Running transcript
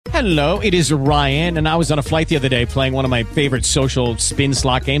Hello, it is Ryan, and I was on a flight the other day playing one of my favorite social spin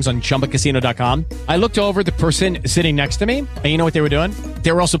slot games on ChumbaCasino.com. I looked over at the person sitting next to me, and you know what they were doing?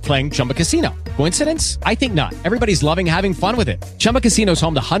 They were also playing Chumba Casino. Coincidence? I think not. Everybody's loving having fun with it. Chumba Casino is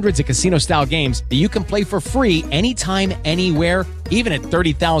home to hundreds of casino-style games that you can play for free anytime, anywhere, even at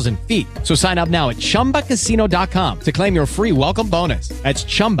 30,000 feet. So sign up now at ChumbaCasino.com to claim your free welcome bonus. That's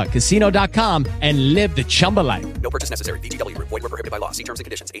ChumbaCasino.com and live the Chumba life. No purchase necessary. VGW. Void were prohibited by law. See terms and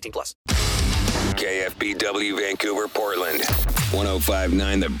conditions. 18+. KFBW Vancouver, Portland.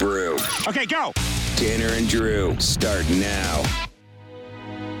 105.9 The Brew. Okay, go. Tanner and Drew start now.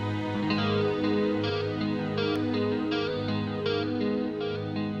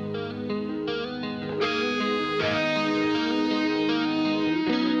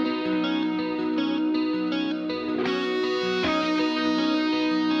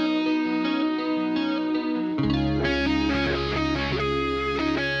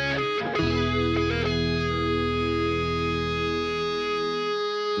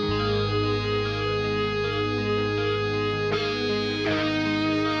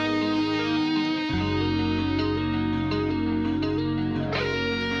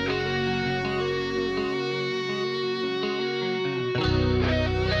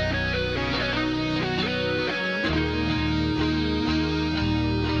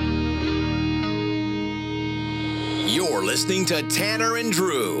 You're listening to Tanner and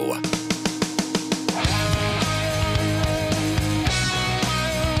Drew.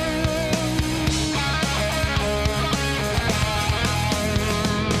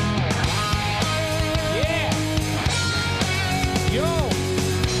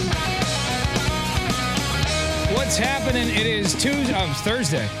 What's happening? It is Tuesday. Oh, it's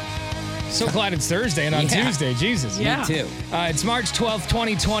Thursday. So glad it's Thursday and on Tuesday. Jesus. Yeah. Me too. It's March 12th,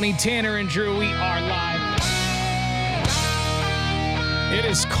 2020. Tanner and Drew, we are live. It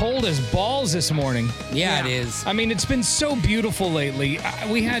is cold as balls this morning. Yeah, it is. I mean, it's been so beautiful lately.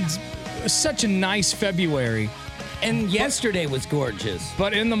 We had such a nice February. And yesterday was gorgeous.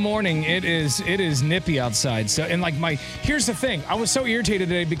 But in the morning, it is nippy outside. So, and like here's the thing. I was so irritated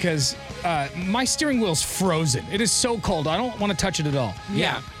today because my steering wheel's frozen. It is so cold. I don't want to touch it at all.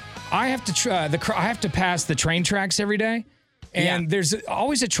 Yeah. I have to I have to pass the train tracks every day. And there's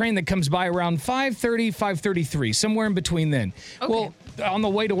always a train that comes by around 5:30, 5:33, somewhere in between then. Okay. Well, on the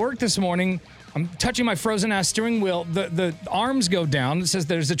way to work this morning, I'm touching my frozen-ass steering wheel. The arms go down. It says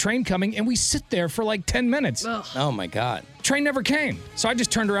there's a train coming, and we sit there for like 10 minutes. Ugh. Oh, my God. Train never came. So I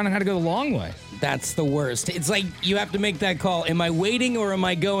just turned around and had to go the long way. That's the worst. It's like you have to make that call. Am I waiting or am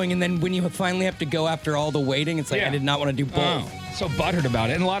I going? And then when you finally have to go after all the waiting, it's like I did not want to do both. So butthurt about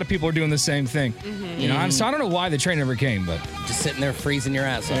it. And a lot of people are doing the same thing. Mm-hmm. You know, so I don't know why the train never came, but just sitting there freezing your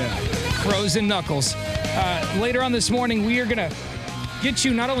ass off. Yeah. Frozen knuckles. Later on this morning, we are going to get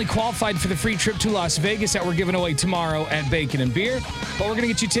you not only qualified for the free trip to Las Vegas that we're giving away tomorrow at Bacon and Beer, but we're going to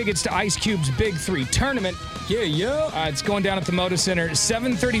get you tickets to Ice Cube's Big 3 tournament. Yeah. It's going down at the Moda Center,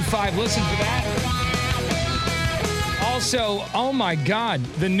 7:35. Listen for that. Also, oh my God,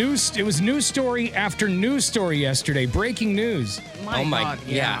 it was news story after news story yesterday. Breaking news. My God,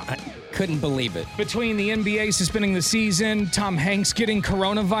 yeah. I couldn't believe it. Between the NBA suspending the season, Tom Hanks getting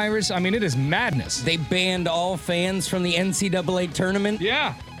coronavirus, I mean, it is madness. They banned all fans from the NCAA tournament.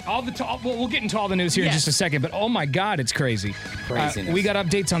 Yeah. We'll get into all the news here in just a second, but oh my God, it's crazy. Craziness. We got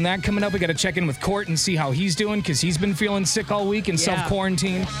updates on that coming up. We got to check in with Court and see how he's doing because he's been feeling sick all week and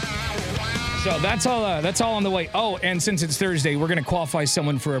self-quarantine. So that's all on the way. Oh, and since it's Thursday, we're going to qualify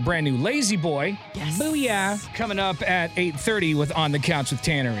someone for a brand new Lazy Boy. Yes. Booyah. Coming up at 8:30 with On the Couch with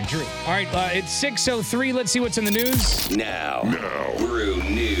Tanner and Drew. All right, it's 6:03. Let's see what's in the news. Now. Brew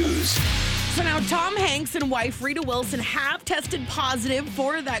News. So now Tom Hanks and wife Rita Wilson have tested positive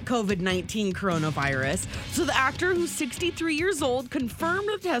for that COVID-19 coronavirus. So the actor, who's 63 years old, confirmed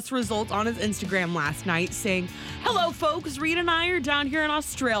the test result on his Instagram last night, saying, "Hello, folks. Rita and I are down here in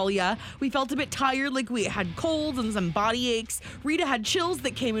Australia. We felt a bit tired, like we had colds and some body aches. Rita had chills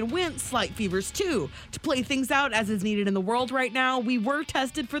that came and went, slight fevers too. To play things out as is needed in the world right now, we were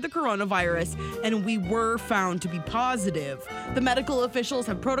tested for the coronavirus, and we were found to be positive. The medical officials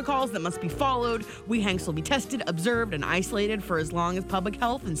have protocols that must be followed. We, Hanks, will be tested, observed, and isolated for as long as public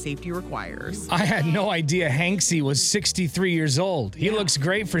health and safety requires." I had no idea Hanksy was 63 years old. He looks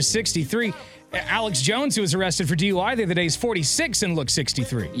great for 63. Alex Jones, who was arrested for DUI the other day, is 46 and looks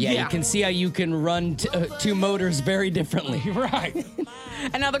 63. Yeah, you can see how you can run two motors very differently. Right.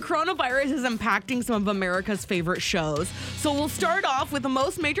 And now the coronavirus is impacting some of America's favorite shows. So we'll start off with the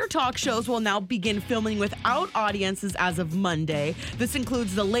most major talk shows will now begin filming without audiences as of Monday. This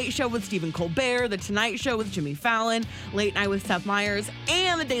includes The Late Show with Stephen Colbert, The Tonight Show with Jimmy Fallon, Late Night with Seth Meyers,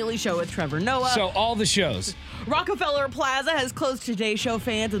 and The Daily Show with Trevor Noah. So all the shows. Rockefeller Plaza has closed Today Show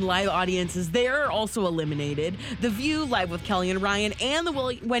fans, and live audiences there are also eliminated. The View, live with Kelly and Ryan, and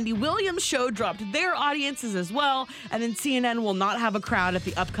the Wendy Williams Show dropped their audiences as well. And then CNN will not have a crowd at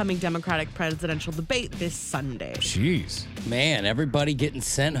the upcoming Democratic presidential debate this Sunday. Jeez. Man, everybody getting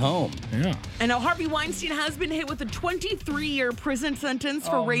sent home. Yeah. And now Harvey Weinstein has been hit with a 23-year prison sentence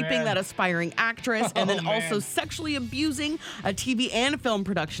for raping that aspiring actress and then also sexually abusing a TV and film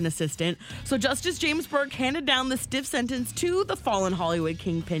production assistant. So Justice James Burke handed down the stiff sentence to the fallen Hollywood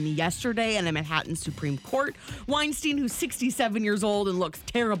kingpin yesterday in a Manhattan Supreme Court. Weinstein, who's 67 years old and looks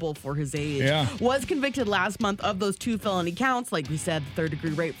terrible for his age, was convicted last month of those 2 felony counts. Like we said, the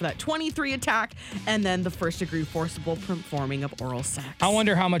third-degree rape for that 23 attack, and then the first-degree forcible performing of oral sex. I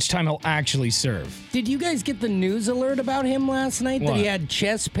wonder how much time he'll actually serve. Did you guys get the news alert about him last night? What? That he had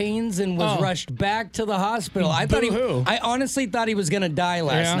chest pains and was rushed back to the hospital. I honestly thought he was going to die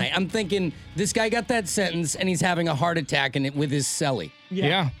last night. I'm thinking this guy got that sentence and he's having a heart attack with his celly.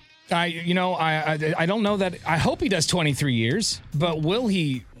 Yeah. I don't know that. I hope he does 23 years, but will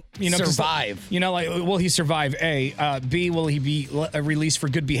he survive? Will he survive? A. B, will he be released for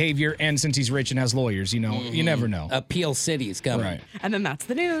good behavior? And since he's rich and has lawyers, you never know. Appeal City is coming. Right. And then that's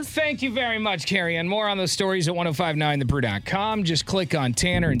the news. Thank you very much, Carrie. And more on those stories at 1059thebrew.com. Just click on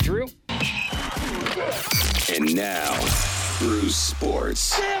Tanner and Drew. And now, Brew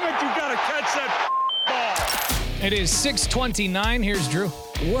Sports. Damn it, you gotta catch that ball. It is 6:29. Here's Drew.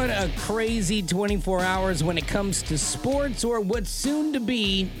 What a crazy 24 hours when it comes to sports, or what's soon to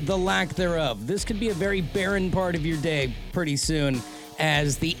be the lack thereof. This could be a very barren part of your day pretty soon,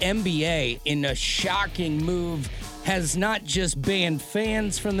 as the NBA, in a shocking move, has not just banned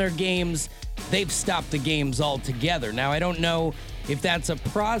fans from their games, they've stopped the games altogether. Now, I don't know if that's a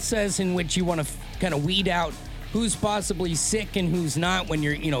process in which you want to kind of weed out who's possibly sick and who's not when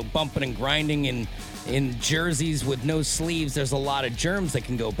you're, bumping and grinding in jerseys with no sleeves. There's a lot of germs that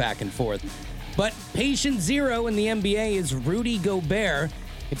can go back and forth. But patient zero in the NBA is Rudy Gobert.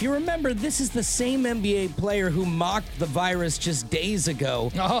 If you remember, this is the same NBA player who mocked the virus just days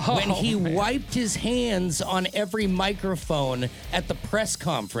ago when he wiped his hands on every microphone at the press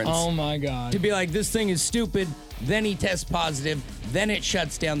conference. Oh, my God. To be like, this thing is stupid. Then he tests positive. Then it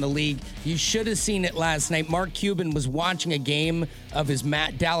shuts down the league. You should have seen it last night. Mark Cuban was watching a game of his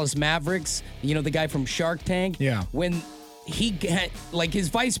Dallas Mavericks, the guy from Shark Tank. Yeah. When he, his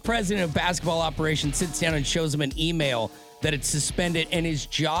vice president of basketball operations sits down and shows him an email that it's suspended, and his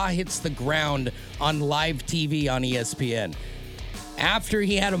jaw hits the ground on live TV on ESPN. After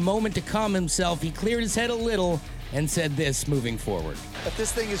he had a moment to calm himself, he cleared his head a little and said this moving forward. If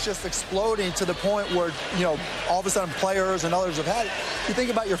this thing is just exploding to the point where, all of a sudden players and others have had it, you think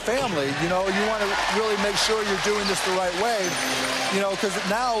about your family, you want to really make sure you're doing this the right way, because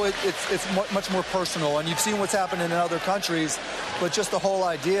now it's much more personal, and you've seen what's happening in other countries, but just the whole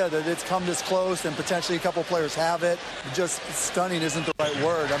idea that it's come this close and potentially a couple players have it, just stunning isn't the right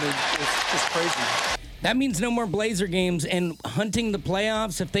word. I mean, it's just crazy. That means no more Blazer games, and hunting the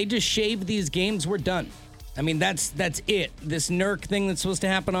playoffs. If they just shave these games, we're done. I mean, that's it. This NERC thing that's supposed to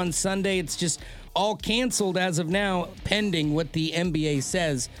happen on Sunday, it's just all canceled as of now, pending what the NBA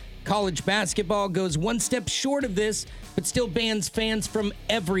says. College basketball goes one step short of this, but still bans fans from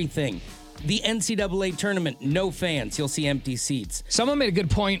everything. The NCAA tournament, no fans. You'll see empty seats. Someone made a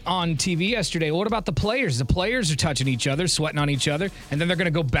good point on TV yesterday. What about the players? The players are touching each other, sweating on each other, and then they're going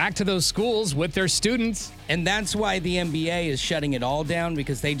to go back to those schools with their students. And that's why the NBA is shutting it all down,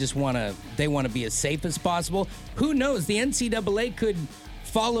 because they just want to be as safe as possible. Who knows? The NCAA could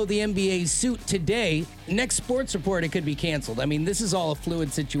follow the NBA's suit today. Next sports report, it could be canceled. I mean, this is all a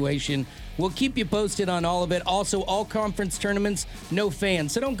fluid situation. We'll keep you posted on all of it. Also, all conference tournaments, no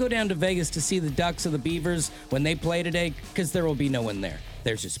fans. So don't go down to Vegas to see the Ducks or the Beavers when they play today, because there will be no one there.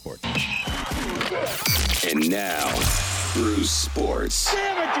 There's your sport. And now, Brew Sports.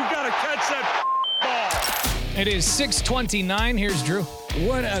 Damn it, you gotta catch that ball. It is 6:29. Here's Drew.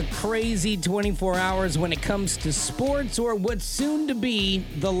 What a crazy 24 hours when it comes to sports, or what's soon to be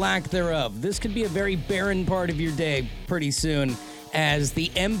the lack thereof. This could be a very barren part of your day pretty soon, as the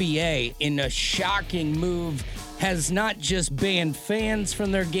NBA, in a shocking move, has not just banned fans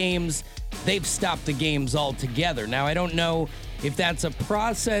from their games, they've stopped the games altogether. Now, I don't know if that's a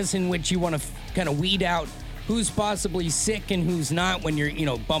process in which you want to kind of weed out who's possibly sick and who's not when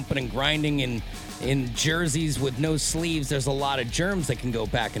you're, bumping and grinding in jerseys with no sleeves. There's a lot of germs that can go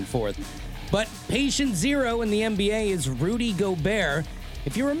back and forth. But patient zero in the NBA is Rudy Gobert.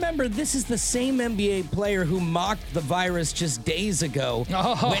 If you remember, this is the same NBA player who mocked the virus just days ago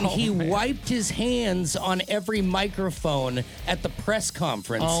when he wiped his hands on every microphone at the press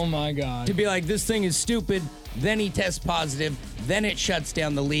conference. Oh, my God. To be like, this thing is stupid. Then he tests positive. Then it shuts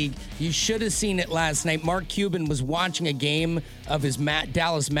down the league. You should have seen it last night. Mark Cuban was watching a game of his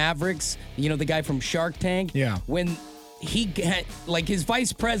Dallas Mavericks, the guy from Shark Tank. Yeah. When his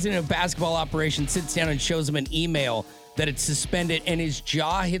vice president of basketball operations sits down and shows him an email that it's suspended, and his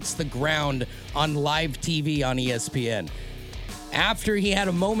jaw hits the ground on live TV on ESPN. After he had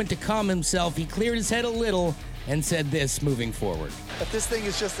a moment to calm himself, he cleared his head a little and said this moving forward. If this thing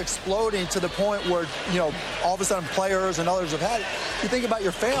is just exploding to the point where, all of a sudden players and others have had it, you think about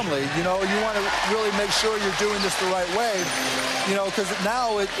your family, you want to really make sure you're doing this the right way, because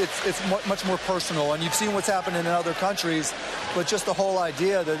now it's much more personal, and you've seen what's happened in other countries, but just the whole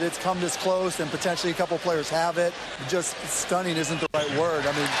idea that it's come this close and potentially a couple players have it, just stunning isn't the right word.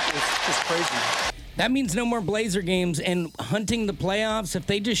 I mean, it's just crazy. That means no more Blazer games and hunting the playoffs. If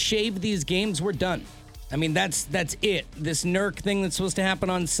they just shave these games, we're done. I mean, that's it. This NERC thing that's supposed to happen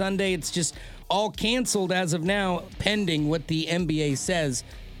on Sunday, it's just all canceled as of now, pending what the NBA says.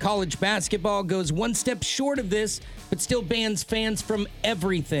 College basketball goes one step short of this, but still bans fans from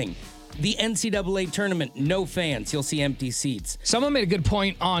everything. The NCAA tournament, no fans. You'll see empty seats. Someone made a good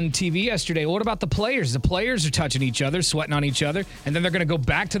point on TV yesterday. What about the players? The players are touching each other, sweating on each other, and then they're going to go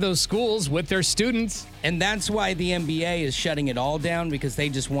back to those schools with their students. And that's why the NBA is shutting it all down, because they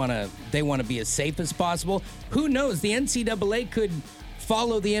just want to be as safe as possible. Who knows? The NCAA could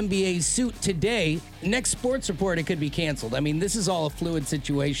follow the NBA's suit today. Next sports report, it could be canceled. I mean, this is all a fluid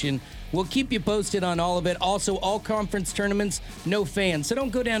situation. We'll keep you posted on all of it. Also, all conference tournaments, no fans. So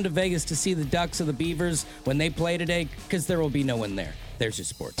don't go down to Vegas to see the Ducks or the Beavers when they play today, because there will be no one there. There's your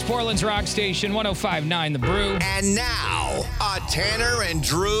sports. Portland's Rock Station, 105.9 The Brew. And now, a Tanner and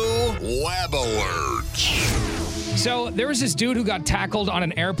Drew Web Alert. So there was this dude who got tackled on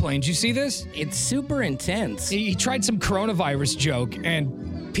an airplane. Did you see this? It's super intense. He tried some coronavirus joke,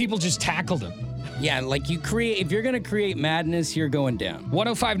 and people just tackled him. Yeah, like if you're going to create madness, you're going down.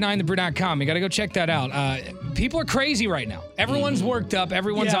 1059thebrew.com. You got to go check that out. People are crazy right now. Everyone's worked up.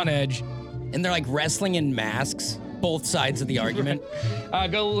 Everyone's on edge. And they're like wrestling in masks, both sides of the argument.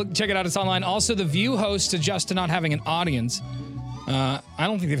 Go check it out. It's online. Also, The View hosts adjust to not having an audience. I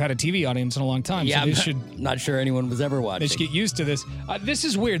don't think they've had a TV audience in a long time. Yeah, so not sure anyone was ever watching. They should get used to this. This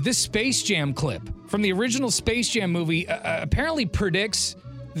is weird. This Space Jam clip from the original Space Jam movie apparently predicts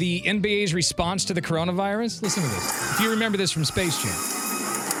the NBA's response to the coronavirus. Listen to this. If you remember this from Space Jam.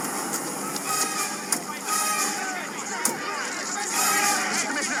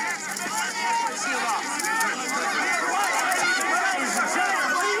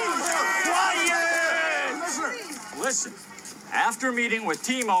 Listen, after meeting with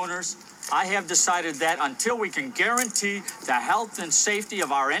team owners, I have decided that until we can guarantee the health and safety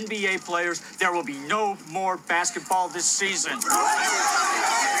of our NBA players, there will be no more basketball this season.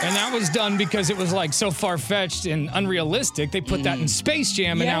 And that was done because it was like so far-fetched and unrealistic. They put that in Space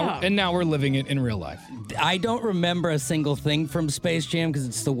Jam, and now we're living it in real life. I don't remember a single thing from Space Jam because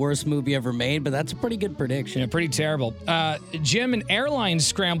it's the worst movie ever made, but that's a pretty good prediction. Yeah, pretty terrible. Gym and airlines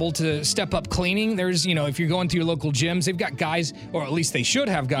scramble to step up cleaning. There's, if you're going to your local gyms, they've got guys, or at least they should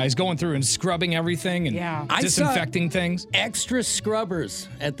have guys, going through and scrubbing everything and disinfecting things. Extra scrubbers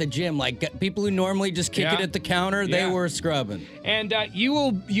at the gym, like people who normally just kick it at the counter, they were scrubbing. And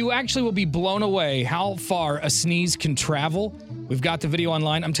you actually will be blown away how far a sneeze can travel. We've got the video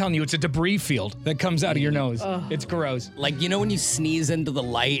online. I'm telling you, it's a debris field that comes out of your nose. It's gross. Like, when you sneeze into the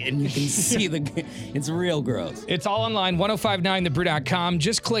light and you can see it's real gross. It's all online, 1059thebrew.com.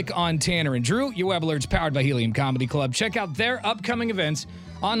 Just click on Tanner and Drew. Your web alert's powered by Helium Comedy Club. Check out their upcoming events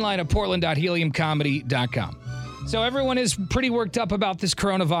online at portland.heliumcomedy.com. So everyone is pretty worked up about this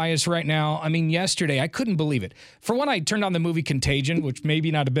coronavirus right now. I mean, yesterday, I couldn't believe it. For one, I turned on the movie Contagion, which maybe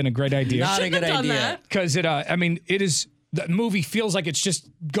not have been a great idea. Not a good idea. Because it is... The movie feels like it's just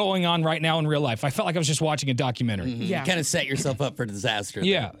going on right now in real life. I felt like I was just watching a documentary. Mm-hmm. Yeah. You kind of set yourself up for disaster.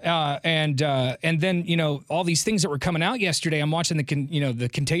 Yeah. And then, all these things that were coming out yesterday, I'm watching the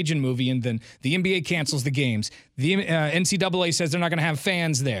Contagion movie, and then the NBA cancels the games. The NCAA says they're not going to have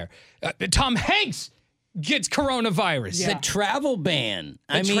fans there. Tom Hanks gets coronavirus. The travel ban.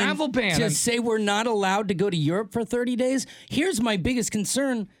 Travel ban. To say we're not allowed to go to Europe for 30 days. Here's my biggest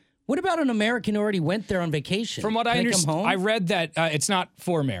concern. What about an American who already went there on vacation? From what I understand, I read that it's not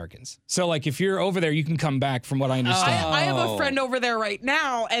for Americans. So, like, if you're over there, you can come back. From what I understand, I have a friend over there right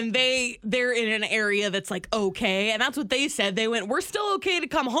now, and they're in an area that's like okay, and that's what they said. They went, "We're still okay to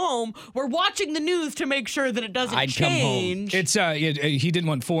come home. We're watching the news to make sure that it doesn't change." It's he didn't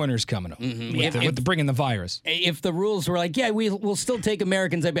want foreigners coming home with bringing the virus. If the rules were like, yeah, we'll still take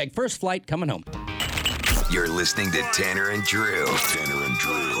Americans, I'd be like, first flight coming home. You're listening to Tanner and Drew. Tanner and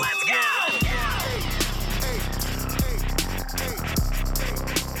Drew. Let's go!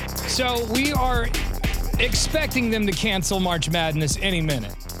 So we are expecting them to cancel March Madness any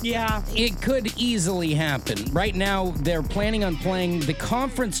minute. Yeah. It could easily happen. Right now, they're planning on playing the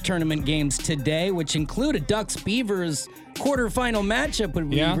conference tournament games today, which include a Ducks-Beavers quarterfinal matchup. Would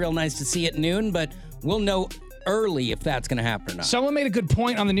be real nice to see at noon, but we'll know early if that's going to happen or not. Someone made a good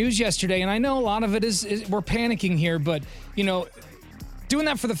point on the news yesterday, and I know a lot of it is we're panicking here, but, you know, doing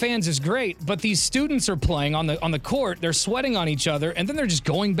that for the fans is great, but these students are playing on the court, they're sweating on each other, and then they're just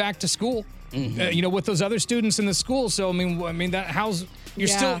going back to school, with those other students in the school. So, I mean that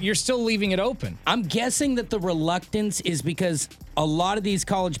you're still leaving it open. I'm guessing that the reluctance is because a lot of these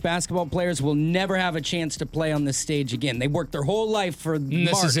college basketball players will never have a chance to play on this stage again. They worked their whole life for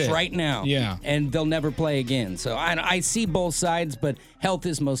March right now. Yeah. And they'll never play again. So I see both sides, but health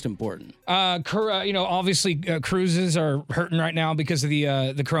is most important. Obviously cruises are hurting right now because of the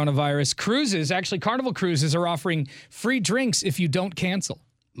coronavirus. Carnival Cruises are offering free drinks if you don't cancel.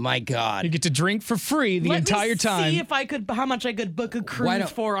 My God. You get to drink for free the entire time. Let me see how much I could book a cruise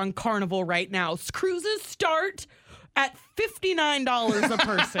for on Carnival right now. Cruises start at $59 a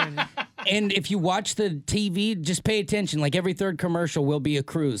person. And if you watch the TV, just pay attention. Like every third commercial will be a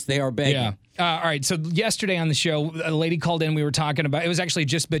cruise. They are begging. Yeah. All right. So yesterday on the show, a lady called in. We were talking about, it was actually a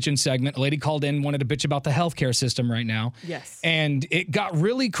Just Bitchin' segment. A lady called in, wanted to bitch about the healthcare system right now. Yes. And it got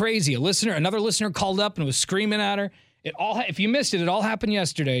really crazy. Another listener called up and was screaming at her. If you missed it all happened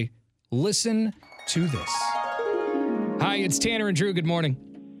yesterday. Listen to this. Hi, it's Tanner and Drew. Good morning.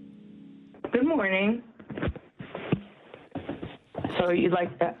 Good morning. So you'd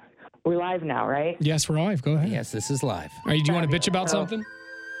like that? We're live now, right? Yes, we're live. Go ahead. Yes, this is live. All right, do you want to bitch about something?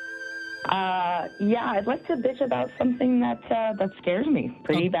 Yeah, I'd like to bitch about something that scares me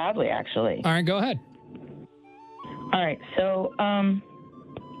pretty badly, actually. All right, go ahead. All right, so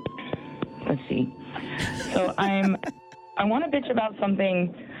let's see. So I want to bitch about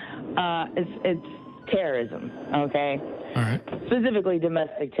something. It's terrorism. Okay. All right. Specifically,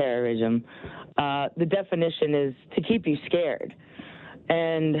 domestic terrorism. The definition is to keep you scared.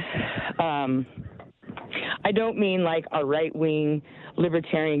 And I don't mean like a right-wing,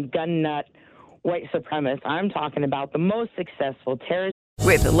 libertarian, gun nut, white supremacist. I'm talking about the most successful terrorist.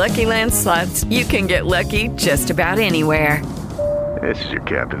 With the Lucky Land Slots, you can get lucky just about anywhere. This is your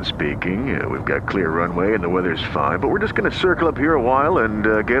captain speaking. We've got clear runway and the weather's fine, but we're just going to circle up here a while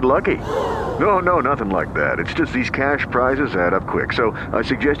and get lucky. No, nothing like that. It's just these cash prizes add up quick. So I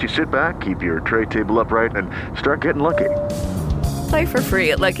suggest you sit back, keep your tray table upright, and start getting lucky. Play for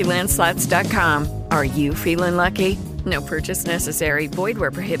free at LuckyLandSlots.com. Are you feeling lucky? No purchase necessary. Void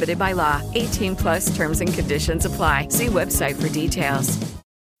where prohibited by law. 18+ terms and conditions apply. See website for details.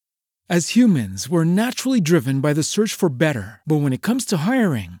 As humans, we're naturally driven by the search for better. But when it comes to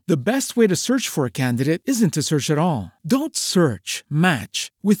hiring, the best way to search for a candidate isn't to search at all. Don't search,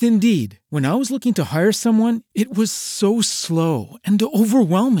 match with Indeed. When I was looking to hire someone, it was so slow and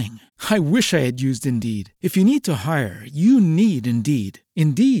overwhelming. I wish I had used Indeed. If you need to hire, you need Indeed.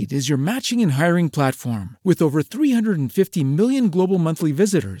 Indeed is your matching and hiring platform with over 350 million global monthly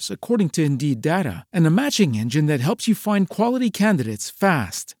visitors, according to Indeed data, and a matching engine that helps you find quality candidates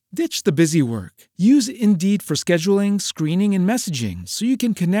fast. Ditch the busy work. Use Indeed for scheduling, screening, and messaging so you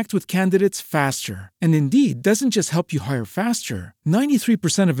can connect with candidates faster. And Indeed doesn't just help you hire faster.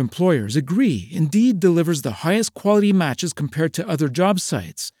 93% of employers agree Indeed delivers the highest quality matches compared to other job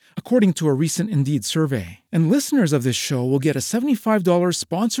sites, according to a recent Indeed survey. And listeners of this show will get a $75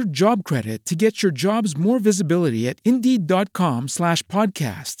 sponsored job credit to get your jobs more visibility at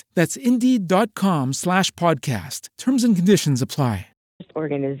Indeed.com/podcast. That's Indeed.com/podcast. Terms and conditions apply.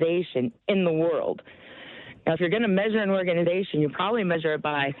 Organization in the world. Now, if you're going to measure an organization, you probably measure it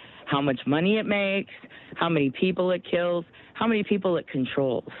by how much money it makes, how many people it kills, how many people it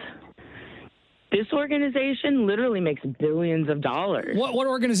controls. This organization literally makes billions of dollars. What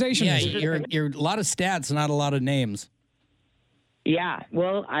organization is it? You're a lot of stats, not a lot of names. Yeah,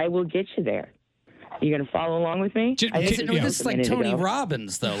 well, I will get you there. You going to follow along with me? This is like Tony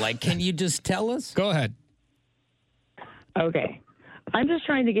Robbins, though. Like, can you just tell us? Go ahead. Okay. I'm just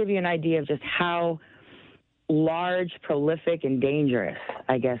trying to give you an idea of just how large, prolific, and dangerous,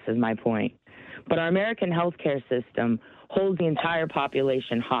 I guess is my point. But our American healthcare system holds the entire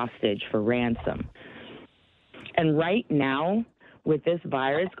population hostage for ransom. And right now, with this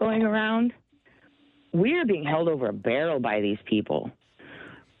virus going around, we are being held over a barrel by these people.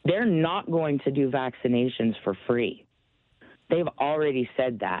 They're not going to do vaccinations for free. They've already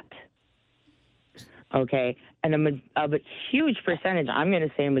said that. Okay? And a huge percentage, I'm going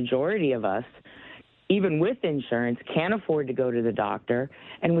to say a majority of us, even with insurance, can't afford to go to the doctor,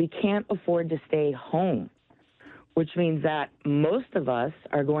 and we can't afford to stay home, which means that most of us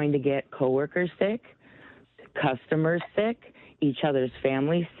are going to get coworkers sick, customers sick, each other's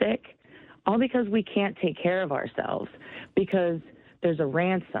families sick, all because we can't take care of ourselves, because there's a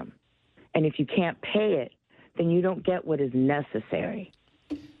ransom. And if you can't pay it, then you don't get what is necessary.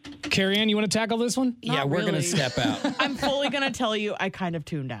 Carrie Ann, you want to tackle this one? Yeah, we're going to step out. I'm fully going to tell you I kind of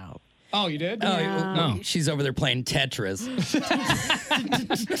tuned out. Oh, you did? No. She's over there playing Tetris.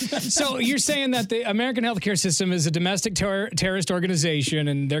 So you're saying that the American healthcare system is a domestic terrorist organization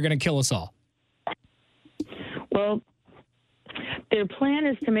and they're going to kill us all? Well, their plan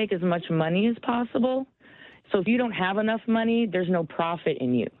is to make as much money as possible. So if you don't have enough money, there's no profit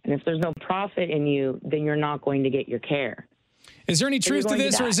in you. And if there's no profit in you, then you're not going to get your care. Is there any truth to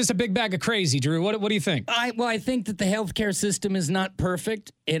this, or is this a big bag of crazy, Drew? What do you think? I think that the healthcare system is not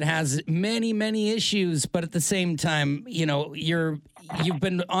perfect. It has many, many issues, but at the same time, you know, you've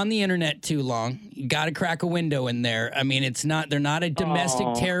been on the internet too long. You got to crack a window in there. I mean, they're not a domestic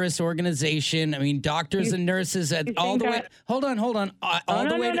terrorist organization. I mean, doctors and nurses at all the way. Hold on. All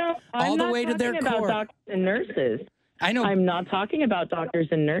the way to their core. Doctors and nurses. I know. I'm not talking about doctors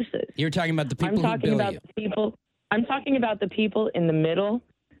and nurses. You're talking about the people who bill you. I'm talking about the people in the middle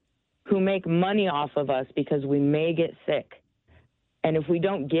who make money off of us because we may get sick. And if we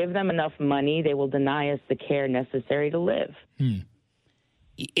don't give them enough money, they will deny us the care necessary to live.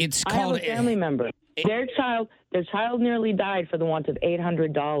 It's I called have a family member. Their child nearly died for the want of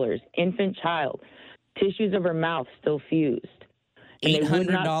 $800. Infant child. Tissues of her mouth still fused. And they would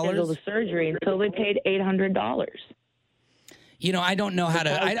not schedule the surgery until they paid $800. You know, I don't know how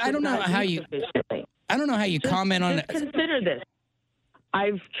to. I don't know how you. I don't know how you comment on it. Consider this.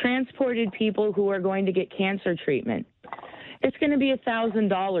 I've transported people who are going to get cancer treatment. It's going to be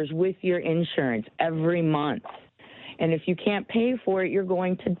 $1,000 with your insurance every month. And if you can't pay for it, you're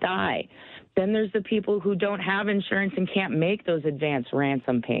going to die. Then there's the people who don't have insurance and can't make those advance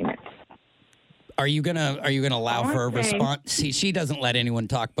ransom payments. Are you gonna allow for a response? See, she doesn't let anyone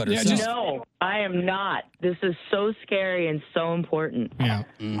talk but herself. No, I am not. This is so scary and so important. Yeah.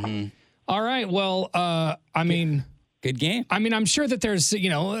 Mm-hmm. All right. Well, I mean, good game. I mean, I'm sure that there's, you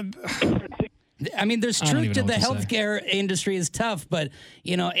know, I mean, there's truth to the healthcare industry is tough, but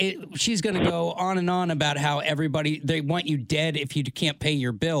you know, she's going to go on and on about how they want you dead if you can't pay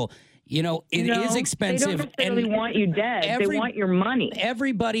your bill. You know, it is expensive. They don't necessarily want you dead. They want your money.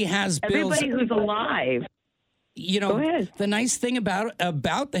 Everybody has bills. Everybody who's alive. You know, the nice thing about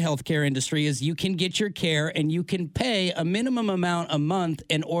the healthcare industry is you can get your care and you can pay a minimum amount a month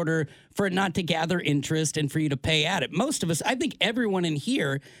in order for it not to gather interest and for you to pay at it. Most of us, I think everyone in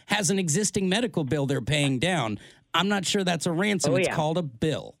here has an existing medical bill they're paying down. I'm not sure that's a ransom. It's called a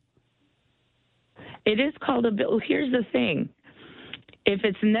bill. It is called a bill. Here's the thing. If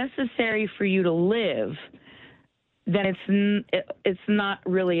it's necessary for you to live, then it's not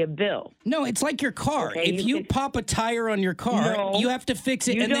really a bill. No, it's like your car. Okay? If you pop a tire on your car, you have to fix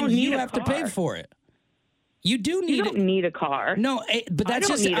it, and then you have to pay for it. You do need. You don't need a car. No, but that's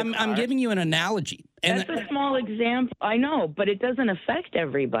just. I'm giving you an analogy. And that's a small example. I know, but it doesn't affect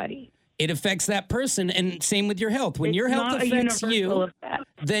everybody. It affects that person, and same with your health. When your health affects you,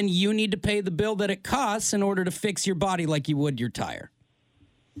 then you need to pay the bill that it costs in order to fix your body like you would your tire.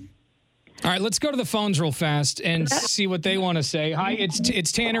 All right, let's go to the phones real fast and see what they want to say. Hi,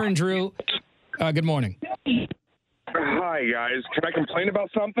 it's Tanner and Drew. Good morning. Hi, guys. Can I complain about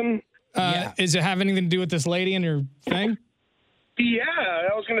something? Does it have anything to do with this lady and her thing? Yeah,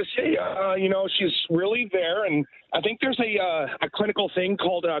 I was going to say, you know, she's really there, and I think there's a clinical thing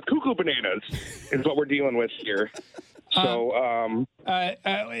called cuckoo bananas is what we're dealing with here. So,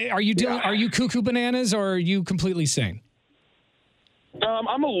 are you cuckoo bananas, or are you completely sane?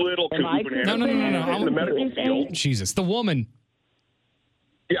 I'm a little cuckoo banana. No. In the medical field. Jesus, the woman.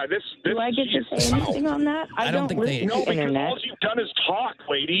 Yeah, this. Do I get to say anything on that? I don't think listen to the internet. All you've done is talk,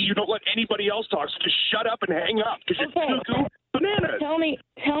 lady. You don't let anybody else talk. So just shut up and hang up because you're cuckoo bananas.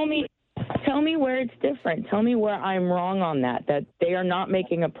 Tell Tell me where it's different. Tell me where I'm wrong on that they are not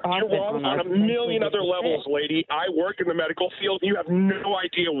making a profit. You're wrong on a million other levels, lady. I work in the medical field. You have no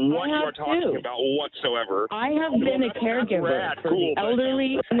idea what you are talking about whatsoever. I have been a caregiver for the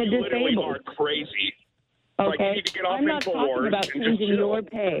elderly and the You literally disabled. are crazy. Like, you Okay, need to get off I'm not talking InfoWars about and changing just your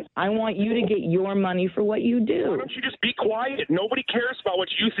pay. I want you to get your money for what you do. Why don't you just be quiet? Nobody cares about what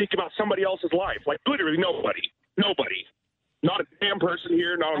you think about somebody else's life. Like, literally nobody. Nobody. Not a damn person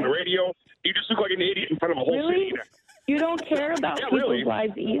here, not on the radio. You just look like an idiot in front of a whole Really? city. You don't care about Yeah, people's really.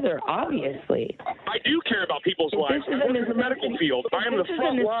 lives either, obviously. I do care about people's If lives. this is I a work in the medical necessity- field. I am the if this is a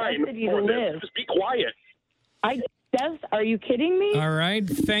front line necessity for to this. live. Just be quiet. Des, are you kidding me? All right.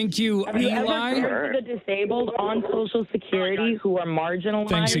 Thank you, Have you Eli. ever heard of the disabled on Social Security who are marginalized?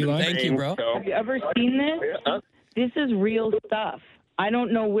 Thanks, Eli. Thank you, bro. Have you ever seen this? This is real stuff. I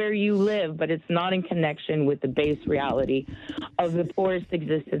don't know where you live, but it's not in connection with the base reality of the poorest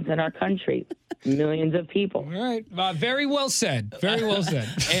existence in our country. Millions of people. All right. Very well said. Very well said.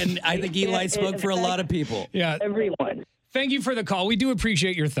 And I think Eli spoke for a lot of people. Yeah. Everyone. Thank you for the call. We do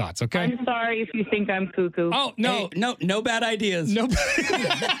appreciate your thoughts, okay? I'm sorry if you think I'm cuckoo. Oh, no. Hey, no bad ideas. No.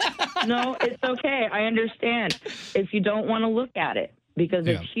 No, it's okay. I understand if you don't want to look at it because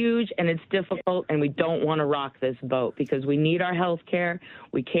it's huge and it's difficult and we don't want to rock this boat because we need our health care.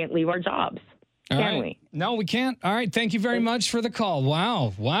 We can't leave our jobs. All Can right. we? No, we can't. All right. Thank you very much for the call.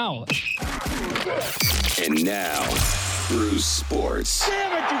 Wow. And now, Bruce Sports.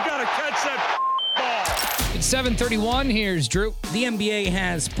 Damn it, you gotta catch that ball. It's 7:31. Here's Drew. The NBA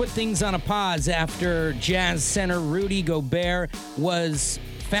has put things on a pause after Jazz center Rudy Gobert was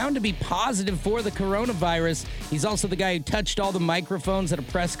found to be positive for the coronavirus. He's also the guy who touched all the microphones at a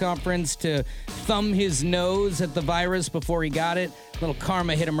press conference to thumb his nose at the virus before he got it. Little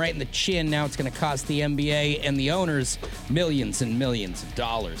karma hit him right in the chin. Now it's going to cost the NBA and the owners millions and millions of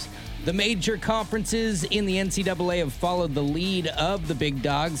dollars. The major conferences in the NCAA have followed the lead of the big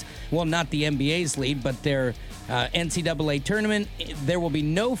dogs. Well, not the NBA's lead, but their NCAA tournament. There will be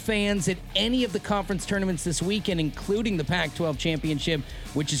no fans at any of the conference tournaments this weekend, including the Pac-12 championship,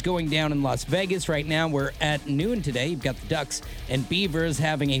 which is going down in Las Vegas right now. We're at noon today. You've got the Ducks and Beavers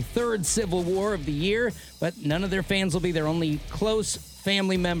having a third Civil War of the year, but none of their fans will be there. Only close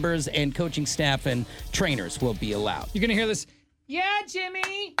family members and coaching staff and trainers will be allowed. You're going to hear this. Yeah,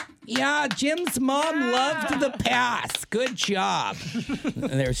 Jimmy. Yeah, Jim's mom loved the pass. Good job.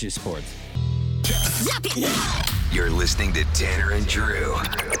 There's your sports. You're listening to Tanner and Drew.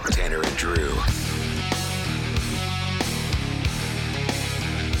 Tanner and Drew.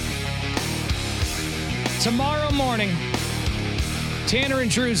 Tomorrow morning, Tanner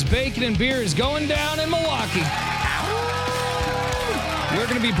and Drew's Bacon and Beer is going down in Milwaukee. We're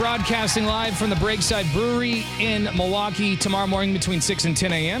going to be broadcasting live from the Breakside Brewery in Milwaukee tomorrow morning between 6 and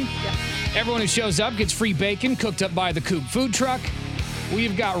 10 a.m. Everyone who shows up gets free bacon cooked up by the Coop Food Truck.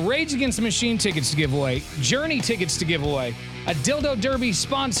 We've got Rage Against the Machine tickets to give away, Journey tickets to give away, a Dildo Derby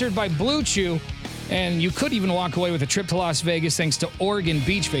sponsored by Blue Chew, and you could even walk away with a trip to Las Vegas thanks to Oregon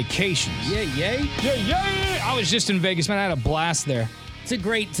Beach Vacations. Yay, yay. Yeah, yeah. I was just in Vegas, man. I had a blast there. It's a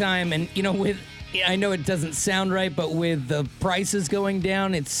great time, and you know, I know it doesn't sound right, but with the prices going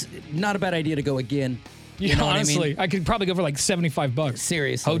down, it's not a bad idea to go again. You know, what honestly, I mean? I could probably go for like $75.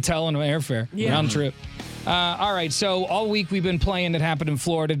 Seriously. Hotel and airfare. Round trip. All right, so all week we've been playing It Happened in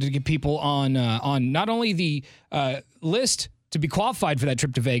Florida to get people on not only the list to be qualified for that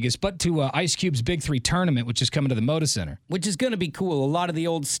trip to Vegas, but to Ice Cube's Big 3 tournament, which is coming to the Moda Center. Which is going to be cool. A lot of the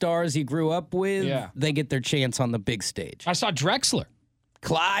old stars you grew up with, they get their chance on the big stage. I saw Drexler.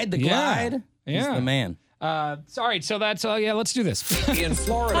 Clyde, the Yeah. Glide. He's the man. All right, so that's, let's do this. In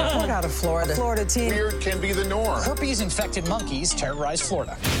Florida. Out of Florida. Florida team. Weird can be the norm. Herpes-infected monkeys terrorize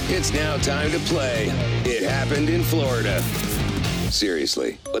Florida. It's now time to play It Happened in Florida.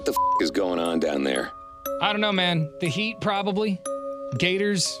 Seriously, what the is going on down there? I don't know, man. The heat, probably.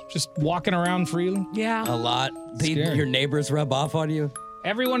 Gators just walking around freely. Yeah. A lot. Scary. Your neighbors rub off on you.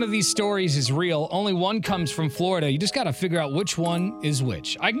 Every one of these stories is real. Only one comes from Florida. You just got to figure out which one is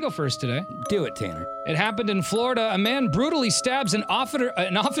which. I can go first today. Do it, Tanner. It happened in Florida. A man brutally stabs an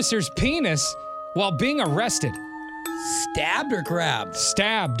officer's penis while being arrested. Stabbed or grabbed?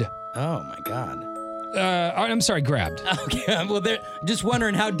 Stabbed. Oh, my God. I'm sorry, grabbed. Okay, well, they're just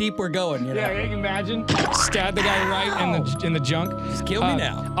wondering how deep we're going. You know? Yeah, can you imagine? Stab the guy right in the junk. Just kill me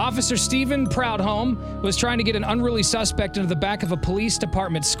now. Officer Stephen Proudhome was trying to get an unruly suspect into the back of a police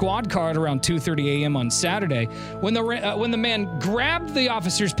department squad car at around 2:30 a.m. on Saturday when the man grabbed the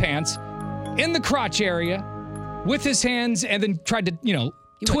officer's pants in the crotch area with his hands and then tried to,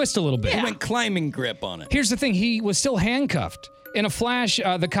 twist a little bit. He went climbing grip on it. Here's the thing. He was still handcuffed. In a flash,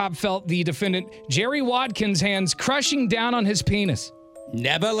 the cop felt the defendant, Jerry Watkins' hands crushing down on his penis.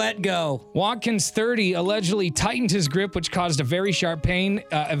 Never let go. Watkins, 30, allegedly tightened his grip, which caused a very sharp pain,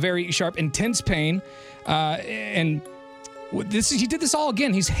 intense pain. He did this all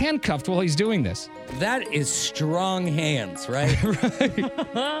again. He's handcuffed while he's doing this. That is strong hands, right?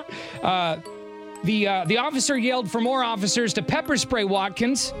 The officer yelled for more officers to pepper spray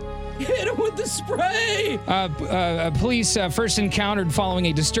Watkins. Hit him with the spray! Police first encountered following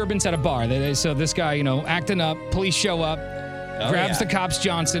a disturbance at a bar. So this guy, acting up. Police show up, grabs the cop's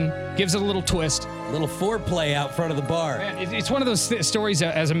Johnson, gives it a little twist. A little foreplay out front of the bar. Man, it's one of those stories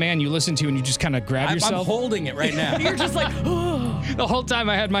as a man you listen to and you just kind of grab yourself. I'm holding it right now. You're just like, oh. The whole time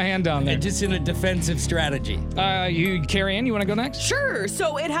I had my hand down there. Just in a defensive strategy. Carrie Ann, you want to go next? Sure.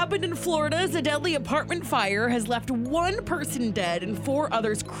 So it happened in Florida as a deadly apartment fire has left one person dead and 4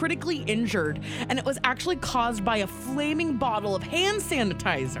 others critically injured. And it was actually caused by a flaming bottle of hand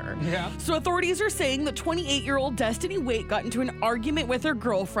sanitizer. Yeah. So authorities are saying the 28-year-old Destiny Waite got into an argument with her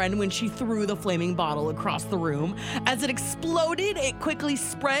girlfriend when she threw the flaming bottle across the room. As it exploded, it quickly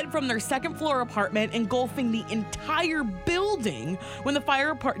spread from their second-floor apartment, engulfing the entire building. When the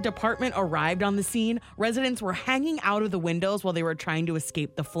fire department arrived on the scene, residents were hanging out of the windows while they were trying to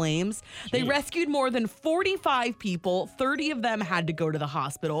escape the flames. Jeez. They rescued more than 45 people. 30 of them had to go to the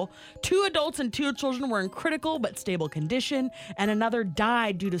hospital. 2 adults and 2 children were in critical but stable condition, and another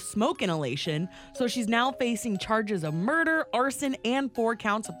died due to smoke inhalation. So she's now facing charges of murder, arson, and 4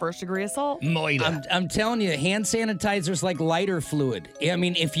 counts of first-degree assault. I'm telling you, hand sanitizer's like lighter fluid. I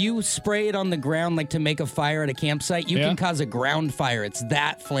mean, if you spray it on the ground like to make a fire at a campsite, you can cause a ground fire. It's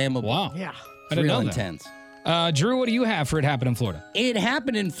that flammable. Wow. Yeah. It's real intense. Drew, what do you have for it happened in Florida? It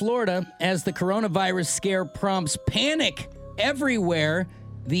happened in Florida as the coronavirus scare prompts panic everywhere.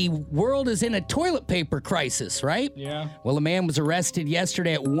 The world is in a toilet paper crisis, right? Yeah. Well, a man was arrested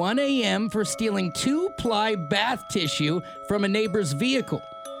yesterday at 1 a.m. for stealing 2-ply bath tissue from a neighbor's vehicle.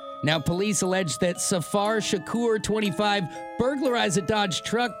 Now, police allege that Safar Shakur, 25, burglarized a Dodge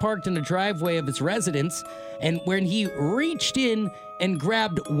truck parked in the driveway of his residence, and when he reached in and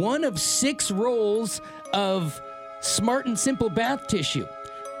grabbed one of 6 rolls of Smart and Simple bath tissue.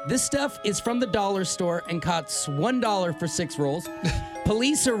 This stuff is from the dollar store and costs $1 for 6 rolls.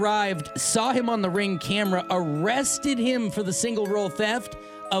 Police arrived, saw him on the Ring camera, arrested him for the single roll theft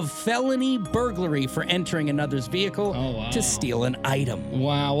of felony burglary for entering another's vehicle to steal an item.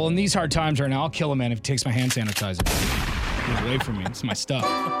 Wow. Well, in these hard times right now, I'll kill a man if he takes my hand sanitizer. Get away from me. It's my stuff.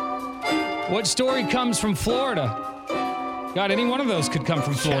 What story comes from Florida? God, any one of those could come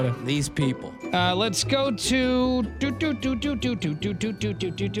from Florida. These people. Let's go to...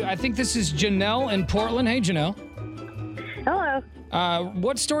 I think this is Janelle in Portland. Hey, Janelle. Hello.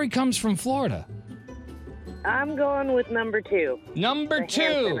 What story comes from Florida? I'm going with number 2. Number 2.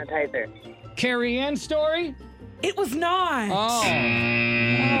 Hand sanitizer. Carrie Ann story? It was not. Oh.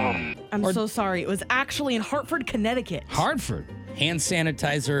 I'm so sorry. It was actually in Hartford, Connecticut. Hartford? Hand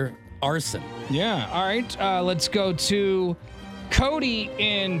sanitizer arson. Yeah. All right. Let's go to Cody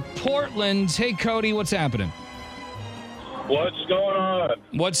in Portland. Hey, Cody, what's happening? What's going on?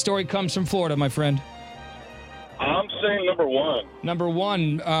 What story comes from Florida, my friend? I'm saying number 1. Number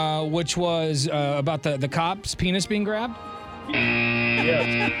 1, which was about the cop's penis being grabbed?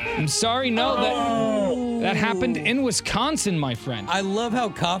 Yes. I'm sorry, no, that happened in Wisconsin, my friend. I love how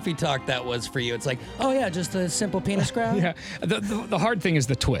coffee talk that was for you. It's like, oh yeah, just a simple penis grab? Yeah. The hard thing is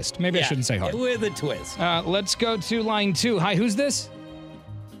the twist. Maybe I shouldn't say hard. With a twist. Let's go to line 2. Hi, who's this?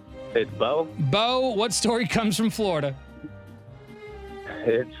 It's Bo. Bo, what story comes from Florida?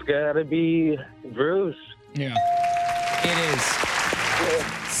 It's gotta be Drew's. Yeah. It is.